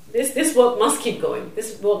 This work must keep going.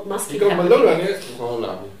 This work must keep happening.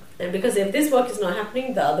 And because if this work is not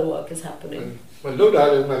happening, the other work is happening.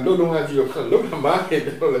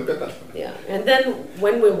 Yeah, and then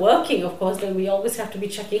when we're working, of course, then we always have to be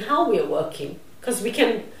checking how we are working, because we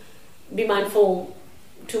can be mindful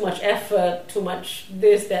too much effort, too much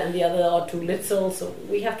this, that, and the other, or too little. So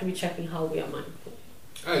we have to be checking how we are mindful.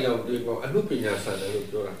 Sayadaw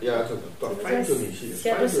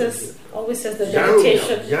always says that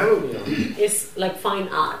meditation is like fine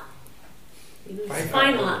art. It's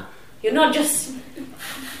fine art. You're not just...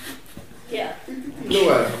 Yeah.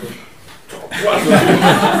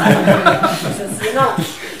 Says you're not...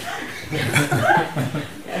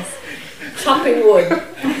 Yes. Chopping wood.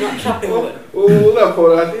 Not chopping wood.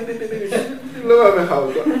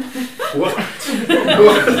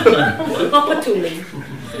 Copper tooling.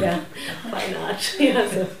 Yeah, fine art.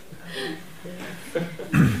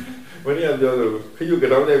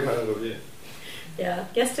 Yeah,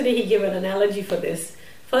 yesterday he gave an analogy for this.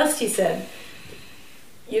 First he said,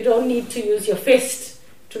 you don't need to use your fist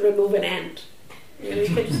to remove an ant. You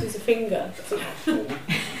can just use a finger.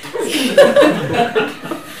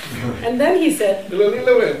 And then he said,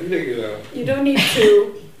 you don't need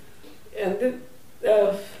to...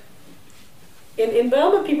 In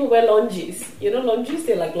Burma, people wear longis. Longis,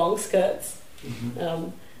 they're like long skirts.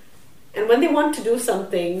 And when they want to do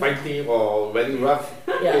something... Fighting or very rough.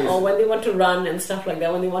 Yeah, or when they want to run and stuff like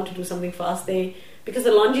that, when they want to do something fast, because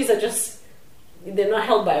the longis are just... They're not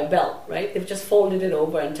held by a belt, right? They've just folded it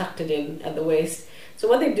over and tucked it in at the waist. So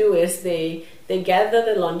what they do is they gather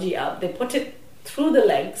the longi up, they put it through the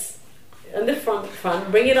legs, in the front,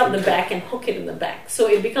 bring it up the back and hook it in the back. So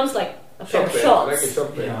it becomes like a pair of shorts.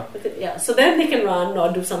 Yeah. So then they can run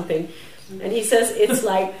or do something. And he says it's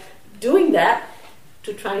like doing that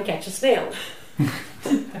to try and catch a snail.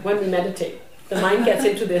 When we meditate, the mind gets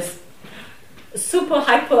into this super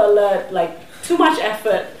hyper alert, like too much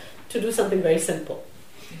effort to do something very simple.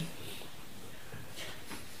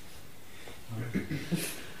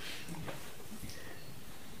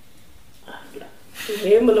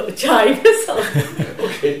 Name a little chai.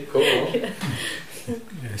 Okay, cool. Yeah,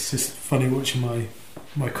 it's just funny watching my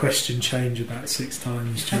my question change about 6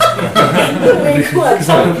 times. I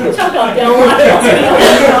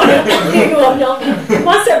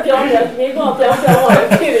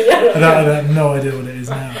have no idea what it is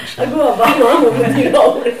now, actually.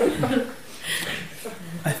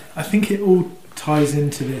 I think it all ties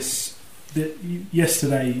into this.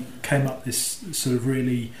 Yesterday came up this sort of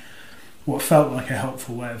really, what felt like a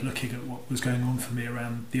helpful way of looking at what was going on for me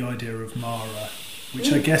around the idea of Mara,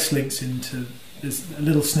 which I guess links into, there's a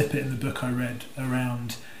little snippet in the book I read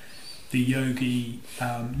around the yogi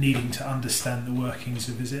needing to understand the workings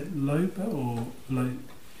of, is it Loba or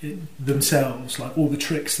themselves, like all the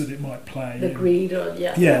tricks that it might play. The greed, or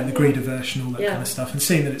the greed aversion, all that kind of stuff, and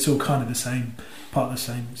seeing that it's all kind of the same, part of the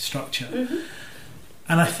same structure. Mm-hmm.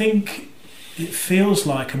 And I think it feels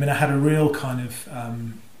like, I mean, I had a real kind of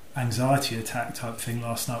anxiety attack type thing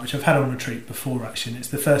last night, which I've had on retreat before, actually, and it's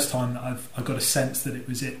the first time that I've got a sense that it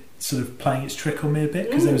was it sort of playing its trick on me a bit,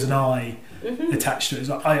 because there was an I attached to it. It was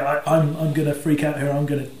like, I'm going to freak out here, I'm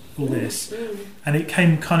going to all this, and it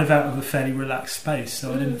came kind of out of a fairly relaxed space,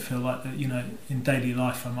 so I didn't feel like that, you know, in daily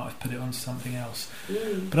life I might have put it on something else.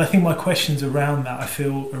 But I think my questions around that, I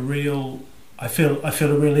feel a real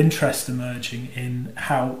interest emerging in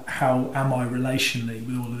how am I relationally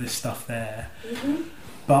with all of this stuff there.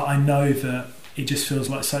 But I know that it just feels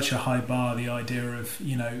like such a high bar, the idea of,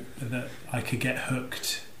 you know, that I could get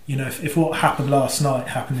hooked. You know, if what happened last night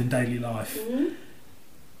happened in daily life,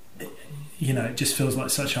 you know, it just feels like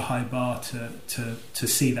such a high bar to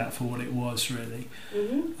see that for what it was, really.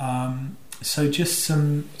 So just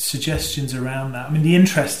some suggestions around that. I mean, the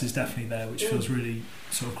interest is definitely there, which feels really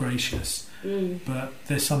sort of gracious. But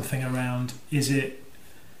there's something around, is it,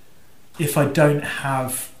 if I don't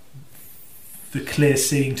have the clear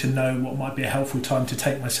seeing to know what might be a helpful time to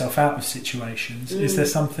take myself out of situations, is there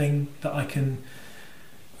something that I can,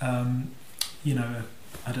 you know,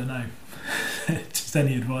 I don't know, just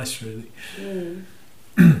any advice really.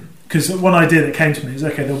 Because one idea that came to me is,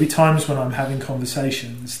 okay, there'll be times when I'm having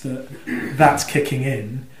conversations that's kicking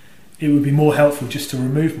in, it would be more helpful just to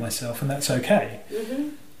remove myself, and that's okay.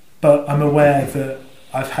 But I'm aware that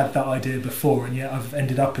I've had that idea before, and yet I've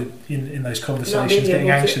ended up in those conversations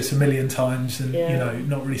getting anxious a million times, and you know,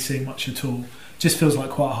 not really seeing much at all. Just feels like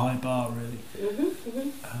quite a high bar, really.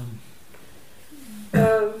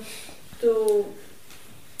 To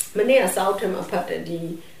many a south him apart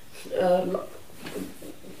the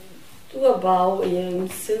to about in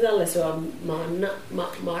Singalis or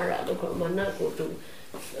Mara go to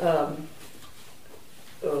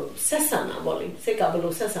Sessana Bolly,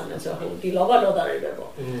 Sekabalo Sessana, so the Lova Loda.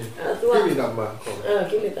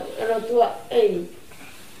 Give it up. And to a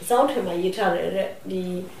sound him a guitar,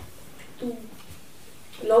 the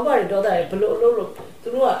Lova daughter below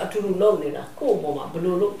to lonely, cool mama,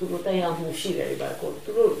 below to Taya who she very bad, to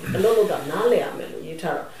a lolo da Nalia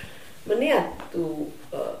guitar. Mania to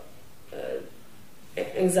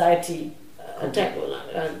anxiety attack,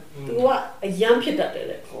 to what a young pit at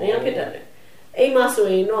it. Aima so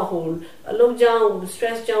in no hole, a low down,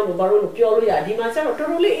 stress down, or barrel of Piolia, Dimasa,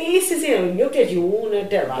 totally easy, and you get you won't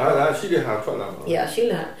tell. She did have fun. Yeah,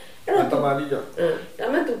 she'll have. I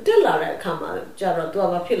meant to tell her, come out, Jarrah, to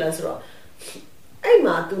have a pillars rock.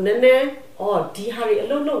 Aima to Nene, or D. Harry, a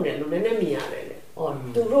low Nene, or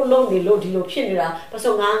to roll lonely, low Dilo Pinera, but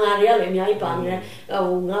so Nanga, real, and Yaipan,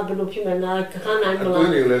 oh, Nabulu Pimana, Kana,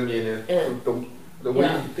 the way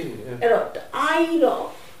you think. I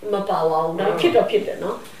know. Mapawa, now kid or pit,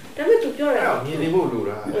 no? Damn to pure. Damn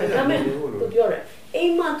to pure.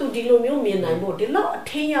 Aima to Dilomio, and I bought the law,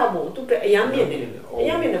 Tayabo to pay a young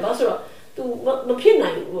in a basura to Mapina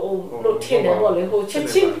or no tin and volley, who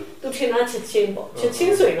chitching to China chitching,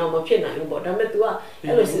 chitching so in our Mapina, but I met to a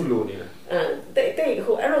they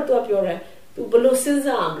who arrow to up your to below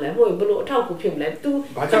Sinzam, like boy below Taku Pim, like to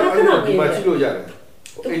Bachelor.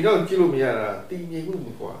 Okay, don't kill me a thing.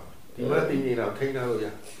 Martin now came out.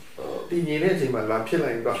 The Nines in my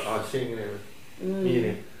lapilla got our singing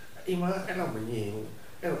meaning. Ima and I'm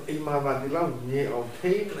Ima Vandila near on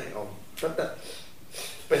tape on that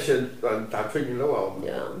special training low.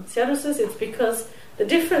 Yeah, Sayadaw says it's because the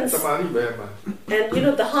difference, and you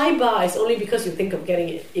know, the high bar is only because you think of getting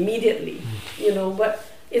it immediately, you know, but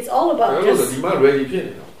it's all about just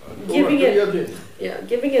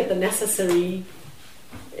giving it the necessary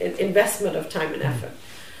investment of time and effort.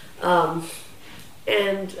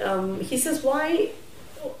 He says, why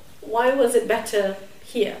was it better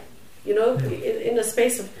here? You know, in a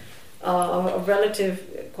space of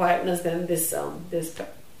relative quietness, then this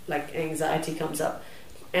like anxiety comes up,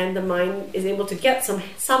 and the mind is able to get some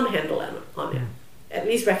handle on it, at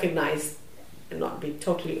least recognize and not be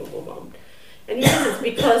totally overwhelmed. And he says it's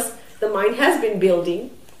because the mind has been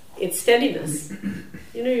building its steadiness.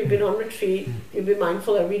 You know, you've been on retreat, you've been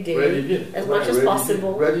mindful every day, as much as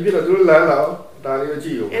possible.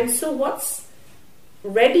 And so what's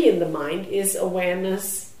ready in the mind is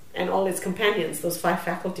awareness and all its companions, those 5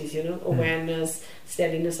 faculties, you know, awareness,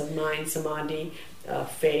 steadiness of mind, samadhi,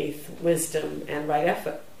 faith, wisdom, and right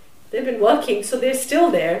effort. They've been working, so they're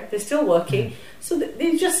still there, they're still working, so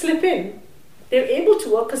they just slip in. They're able to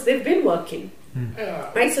work because they've been working.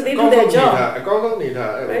 Right? So they do their job.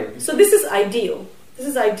 Right? So this is ideal. This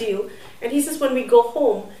is ideal. And he says when we go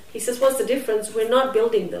home, he says, what's the difference? We're not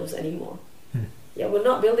building those anymore. Yeah, we're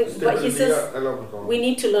not building, but he says we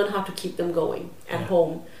need to learn how to keep them going at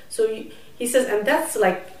home. So he says, and that's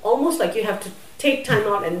like almost like you have to take time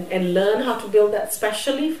out and learn how to build that,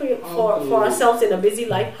 specially for ourselves in a busy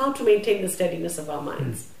life, how to maintain the steadiness of our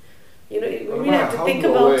minds. You know, we really have to think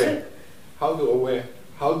about it. How to aware,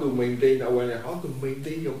 how to maintain awareness, how to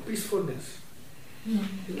maintain your peacefulness.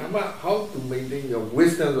 How to maintain your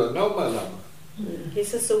wisdom. He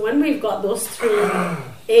says, so when we've got those 3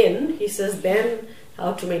 in, he says, then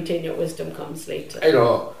how to maintain your wisdom comes later.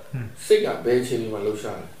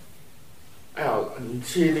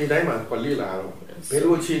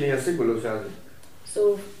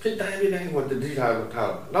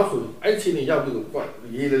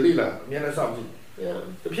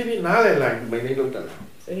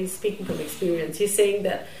 So he's speaking from experience. He's saying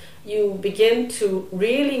that you begin to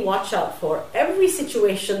really watch out for every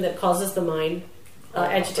situation that causes the mind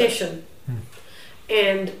agitation,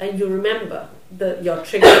 and you remember your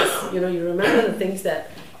triggers. You know, you remember the things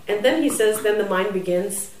that, and then he says, then the mind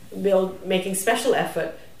begins making special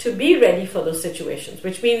effort to be ready for those situations,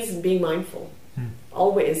 which means being mindful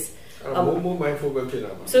always. More mindful.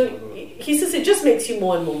 So he says it just makes you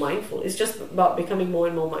more and more mindful. It's just about becoming more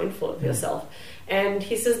and more mindful of yourself. And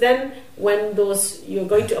he says then when you're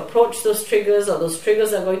going to approach those triggers, or those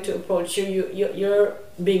triggers are going to approach you, you're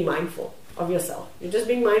being mindful of yourself. You're just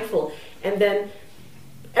being mindful. And then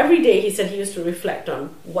every day, he said he used to reflect on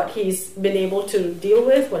what he's been able to deal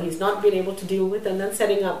with, what he's not been able to deal with, and then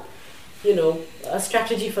setting up, you know, a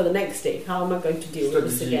strategy for the next day. How am I going to deal with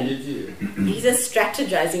this again? He says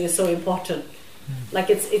strategizing is so important. Like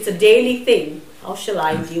it's a daily thing. How shall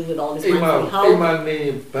I deal with all this mindful?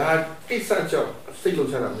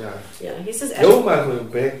 Yeah, he says at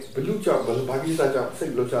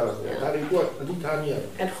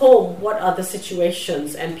home, what are the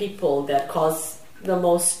situations and people that cause the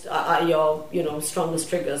most your, you know, strongest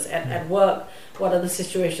triggers? At work, what are the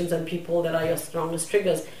situations and people that are your strongest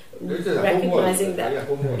triggers? Recognizing that,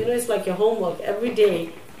 you know, it's like your homework every day,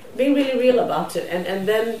 being really real about it, and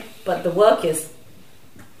then, but the work is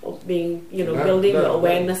being, you know, building your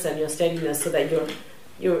awareness and your steadiness so that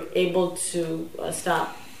you're able to start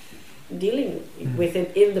dealing with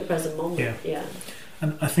it in the present moment. Yeah.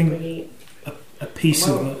 And I think a piece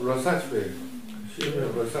of it.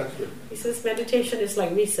 He says meditation is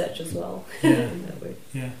like research as well. In that way.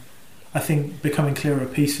 Yeah. I think becoming clearer, a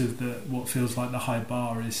piece of what feels like the high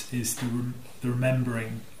bar is the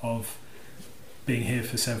remembering of being here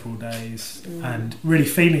for several days and really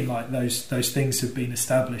feeling like those things have been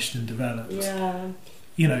established and developed.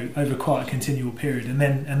 You know, over quite a continual period, and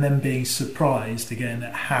then being surprised again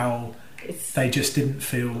at how they just didn't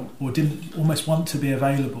feel or didn't almost want to be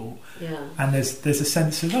available. And there's a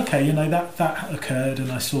sense of, okay, you know, that occurred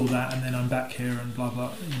and I saw that, and then I'm back here and blah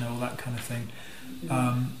blah, you know, all that kind of thing.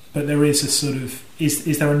 But there is a sort of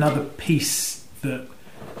is there another piece that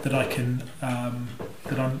I can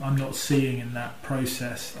that I'm not seeing in that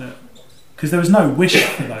process, that because there was no wish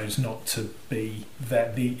for those not to be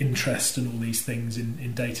there, the interest and all these things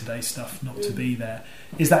in day-to-day stuff not to be there.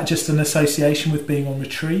 Is that just an association with being on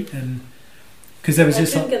retreat? And because there was I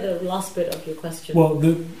didn't get the last bit of your question. Well,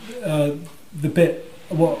 the bit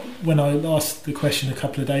when I asked the question a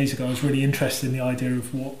couple of days ago, I was really interested in the idea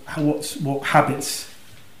of what habits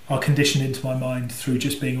are conditioned into my mind through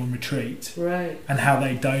just being on retreat, right? And how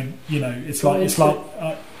they don't, you know, it's like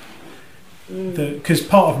because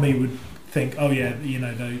part of me would think, oh yeah, you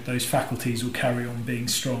know, those faculties will carry on being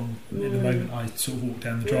strong in the moment I sort of walk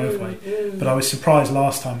down the driveway. But I was surprised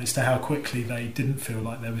last time as to how quickly they didn't feel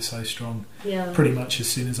like they were so strong. Pretty much as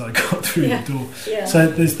soon as I got through the door. So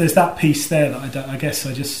there's that piece there that I guess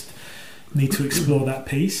I just need to explore that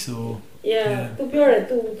piece, or.သူပြောတယ်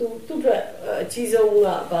သူအတွက်အကြီးဆုံးက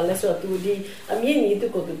ဘာလဲဆိုတော့သူဒီအမြင့်ကြီးသူ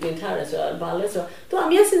ကိုသူတင်ထားတယ်ဆိုတော့ဘာလဲဆိုတော့သူအ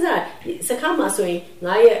မြင့်စဉ်းစားစကားမှာဆိုရင်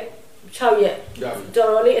9ရက်6ရက်တော်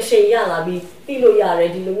တော်လေးအချိန်ရလာပြီးသိလို့ရတယ်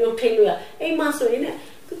ဒီလိုမျိုးထိတ်လို့ရအိမ်မှာဆိုရင်လည်း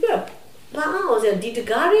သူပြောဘာအောင်ဆိုဒီတ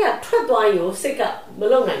ကားတွေကထွက်သွားရင်စိတ်ကမ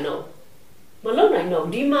လုံနိုင်တော့ Malone, I know.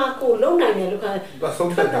 Dima ko long I look at. But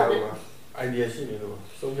sometimes I have idea.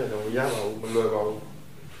 Sometimes we have a Malone.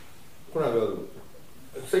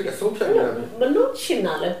 Say a social Malone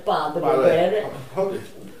Chinale pa the how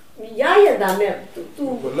Yaya done to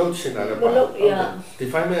Malone China. yeah.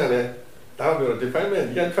 Define me down definement,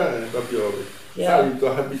 you can of your yeah.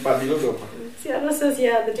 to happy party logo. Sayadaw says,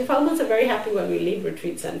 yeah, the defilements are very happy when we leave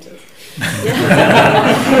retreat centers. Yeah.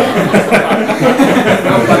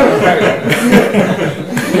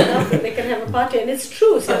 They can have a party, and it's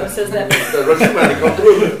true. Sayadaw says that.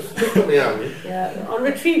 Yeah, on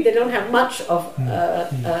retreat they don't have much of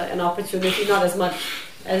an opportunity, not as much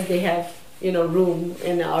as they have, room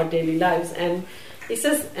in our daily lives. And he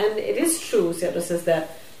says, and it is true. Sayadaw says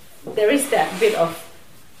that there is that bit of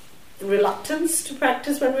reluctance to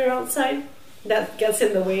practice when we're outside. That gets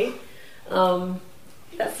in the way.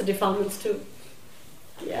 That's the defilements too.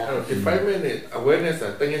 Yeah. Defilement is awareness.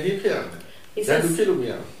 He says,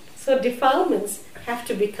 so defilements have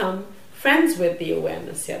to become friends with the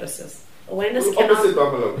awareness. Sayadaw says, awareness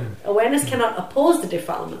cannot oppose the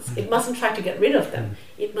defilements. It mustn't try to get rid of them.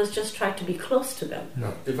 It must just try to be close to them.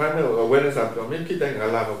 Defilement awareness.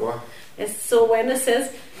 So awareness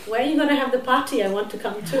says, where are you going to have the party? I want to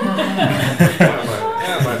come too. That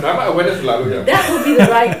would be the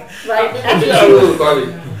right attitude.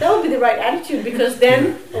 That would be the right attitude, because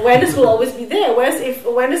then awareness will always be there. Whereas if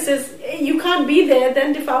awareness says, hey, you can't be there,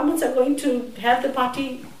 then defilements are going to have the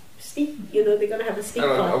party sneak. They're going to have a sneak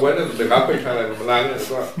party.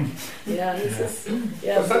 Yeah, he says,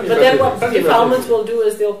 yeah. But then what defilements will do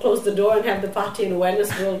is they'll close the door and have the party, and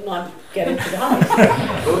awareness will not get into the house.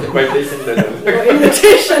 No invitation then. No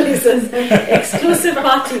invitation, he says. Exclusive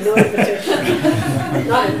party, no invitation.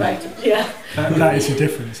 Not invited, yeah. That is a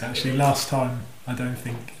difference, actually. Last time, I don't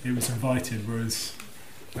think it was invited, whereas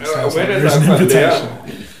it sounds like there is an invitation.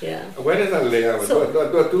 Yeah. Awareness so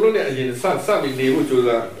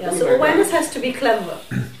awareness has to be clever.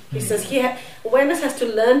 He says awareness has to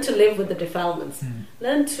learn to live with the defilements.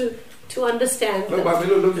 Learn to understand them.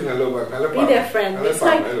 Be their friend.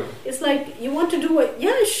 It's like you want to do it.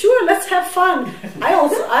 Yeah, sure, let's have fun. I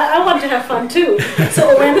want to have fun too. So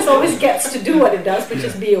awareness always gets to do what it does, which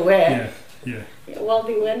is be aware. Yeah. Well,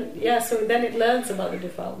 so then it learns about the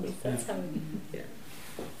defilements. That's how.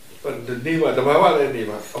 But the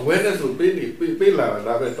awareness will be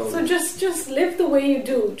so just live the way you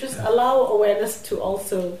do. Just allow awareness to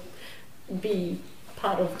also be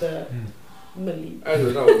part of the Mali. I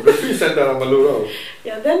don't know. Retreat center on Maluro.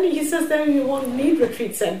 Yeah, then he says then you won't need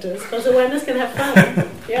retreat centers because awareness can have fun.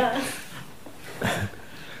 Yeah.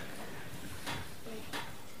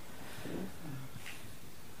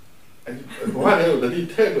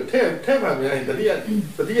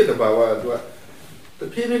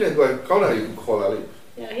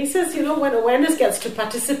 Yeah, he says, when awareness gets to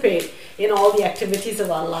participate in all the activities of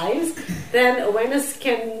our lives, then awareness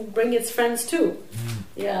can bring its friends too.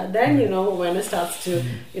 Yeah, then, awareness starts to,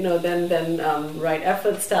 then right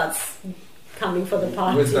effort starts coming for the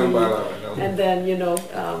party. And then,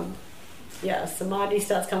 samadhi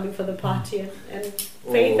starts coming for the party, and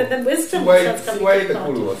faith, and then wisdom starts coming for the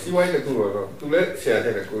party.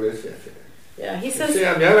 Yeah, he says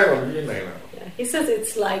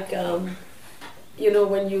it's like,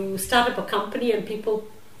 when you start up a company and people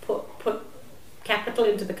put capital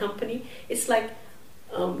into the company, it's like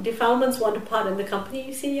defilements want a part in the company.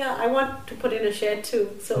 You see, I want to put in a share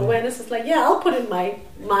too. So awareness is like, I'll put in my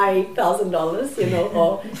 $1,000,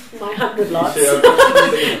 or my 100 lots.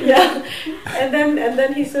 Yeah, and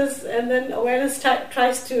then he says, and then awareness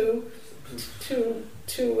tries to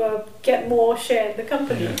get more share in the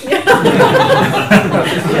company.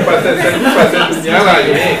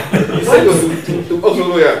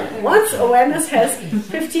 Once awareness has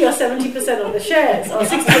 50 or 70% of the shares, or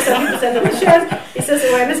 60 or 70% of the shares, he says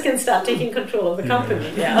awareness can start taking control of the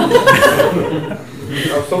company.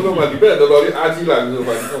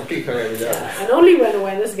 And only when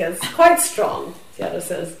awareness gets quite strong, Sayadaw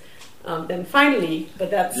says, then finally, but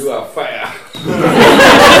that's... You are fire.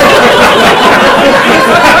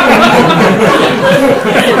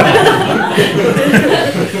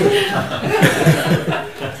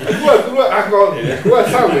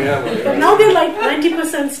 But now they're like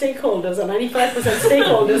 90% stakeholders or 95%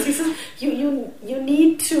 stakeholders. He says, you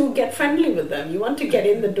need to get friendly with them. You want to get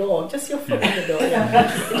in the door, just your foot in the door.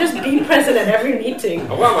 Yeah. Just be present at every meeting.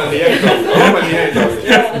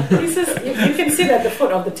 He says, you can sit at the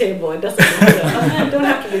foot of the table. It doesn't matter. You don't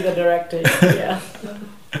have to be the director. Yeah.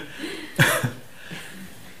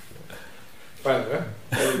 Fun, huh?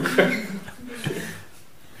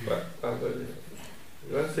 But,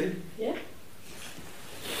 you want to see? Yeah.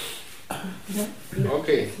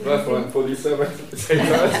 last one, 47.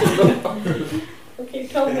 Okay,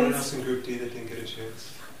 12 Anyone minutes. else in Group D that didn't get a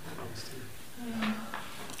chance?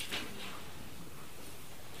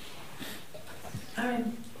 I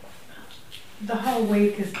mean, the whole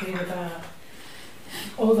week has been about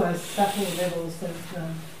all those subtle levels of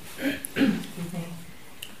excuse me,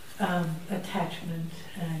 attachment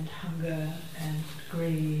and hunger and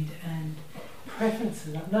greed and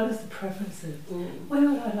preferences. I've noticed the preferences. Where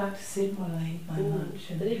would I like to sit while I eat my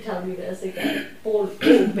lunch? And Did he tell me that? Say that. Paul,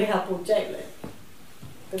 may have Paul Jack.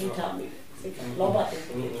 Did he tell me? Say that. Lobat is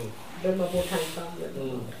it. Then my whole time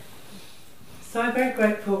found. So I'm very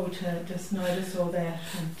grateful to just notice all that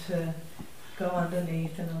and to go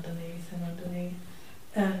underneath and underneath and underneath,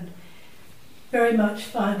 and very much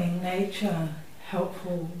finding nature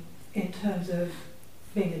helpful in terms of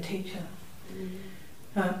being a teacher,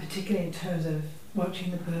 particularly in terms of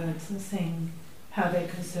watching the birds and seeing how they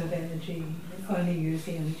conserve energy and only use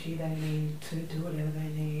the energy they need to do whatever they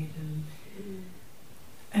need,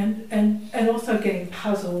 and also getting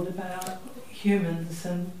puzzled about humans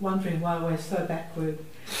and wondering why we're so backward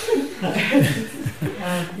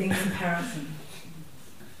in comparison.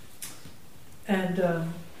 And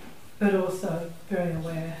but also very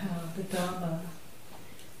aware how the Dharma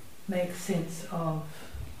makes sense of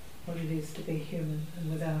what it is to be human,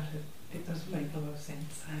 and without it, it doesn't make a lot of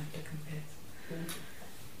sense, I have to confess.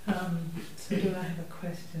 So do I have a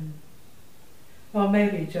question? Well,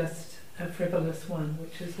 maybe just a frivolous one,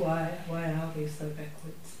 which is why are we so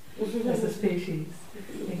backwards as a species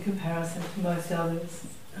in comparison to most others?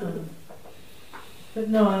 But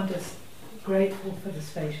no, I'm just grateful for the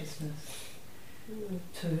spaciousness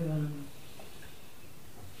to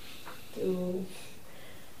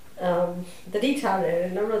တတိထားတယ်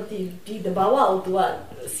နောက်တော့ဒီတဘာဝကို तू က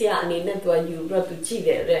ဆရာအနေနဲ့ तू ယူပြီးတော့ तू ကြည့်တ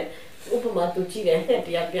ယ်တဲ့ဥပမာ तू ကြည့်တယ်ဟက်တ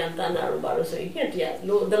ရားပြန်တန်းတာလို့ပါလို့ဆိုရင်ဟက်တရား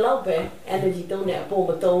လို့ဒီလောက်ပဲ energy သုံးတယ်အပေါ်မ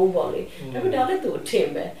သုံးဘူးပေါ့လေဒါပေမဲ့ဒါလည်း तू အထင်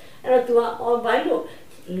ပဲအဲ့တော့ तू ကအော်ဘိုင်းလို့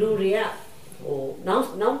လူတွေကဟိုနောက်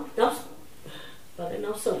ဘာလဲ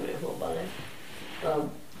နောက်ဆုံးနေဟိုဘာလဲ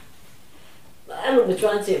အဲ့လိုမကျွ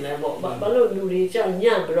မ်းကျင်လဲပေါ့ဘာလို့လူတွေကြောက်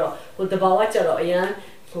ညံ့ပြီးတော့ဟိုတဘာဝကြတော့အရန်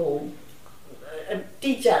ဟို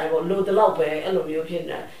တိကျတယ်ပေါ့လို့ဒီလောက်ပဲအဲ့လိုမျိုးဖြစ်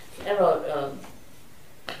နေအဲ့တော့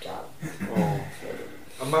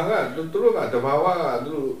အမှန်ကသူတို့ကတဘာဝက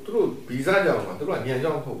သူတို့ဗီဇကြောင်မှာသူတို့ကညံ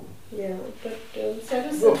ကြောင်မဟုတ်ဘူး Yeah but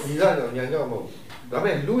service သူတို့ဗီဇကြောင်ညံကြောင်မဟုတ်ဘူးဒါ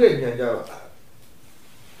ပေမဲ့လူရဲ့ညံကြောင်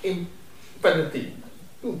infinity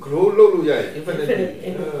သူ grow လုပ်လို့ရရင် infinity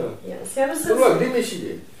yeah service သူတို့က limit ရှိတ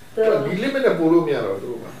ယ်သူကဒီ limit နဲ့ပို့လို့မရတော့သူ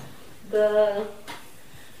တို့က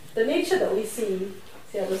the nature that we see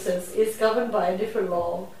services is governed by a different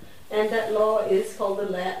law, and that law is called the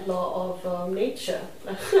law of nature.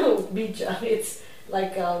 Bija. It's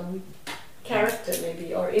like character maybe,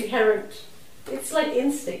 or inherent. It's like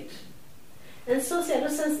instinct. And so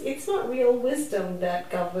Sayadaw says it's not real wisdom that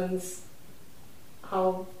governs how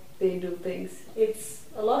they do things. It's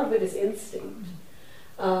a lot of it is instinct.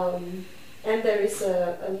 And there is a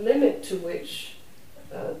limit to which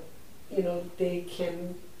they can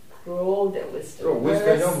grow their wisdom.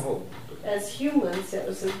 Whereas, as humans,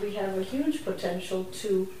 we have a huge potential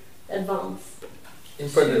to advance.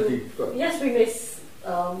 Infinity. Yes, we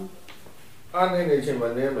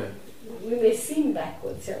may seem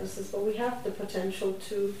backwards, but we have the potential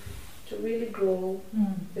to really grow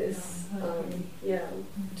this,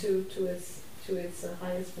 to its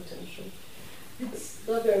highest potential. It's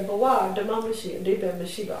not very bawar, the mamashi, and they be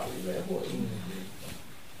mashiba, very important.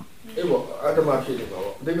 အဲ့ပေါ့အတ္တမဖြစ်နေမှာ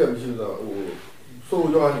ပေါ့အတိတ်ပဲမရှိတော့ဟိုဆိုး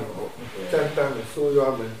ရွားနေမှာပေါ့စမ်းတမ်းဆိုး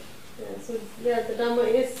ရွားမယ် So the Dharma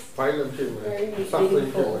is violent ဖြစ်မယ် very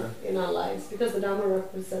meaningful in our lives because the Dharma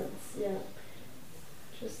represents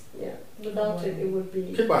without it would be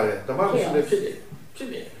ဖြစ်ပါတယ်ဓမ္မမရှိလည်းဖြစ်တယ်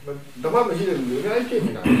ဓမ္မမရှိတဲ့လူတွေအများကြီးဖြစ်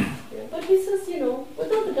နေတာ but he says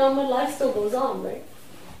without the Dharma life still goes on, right?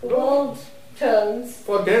 The world turns.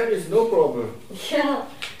 For them is no problem. Yeah.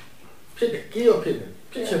 ဖြစ်တယ်ကြီးရောဖြစ်တယ်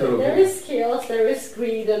There is chaos, there is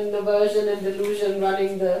greed and aversion and delusion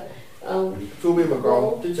running the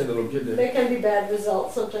there can be bad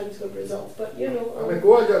results, sometimes good results, but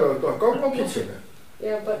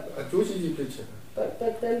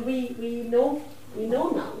but then we know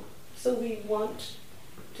now, so we want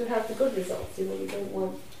to have the good results. We don't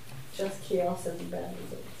want just chaos and bad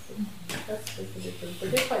results. So that's just the difference. But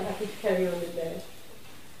they're quite happy to carry on in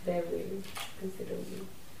their way, considerably.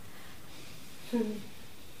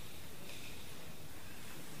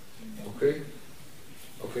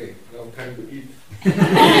 Okay, now time to eat.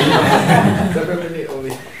 7 minutes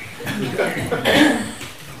only.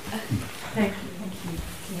 Thank you.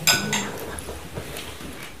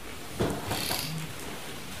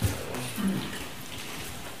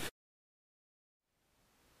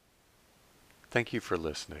 Thank you for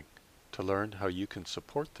listening. To learn how you can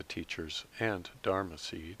support the teachers and Dharma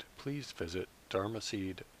Seed, please visit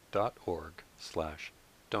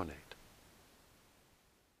dharmaseed.org/donate.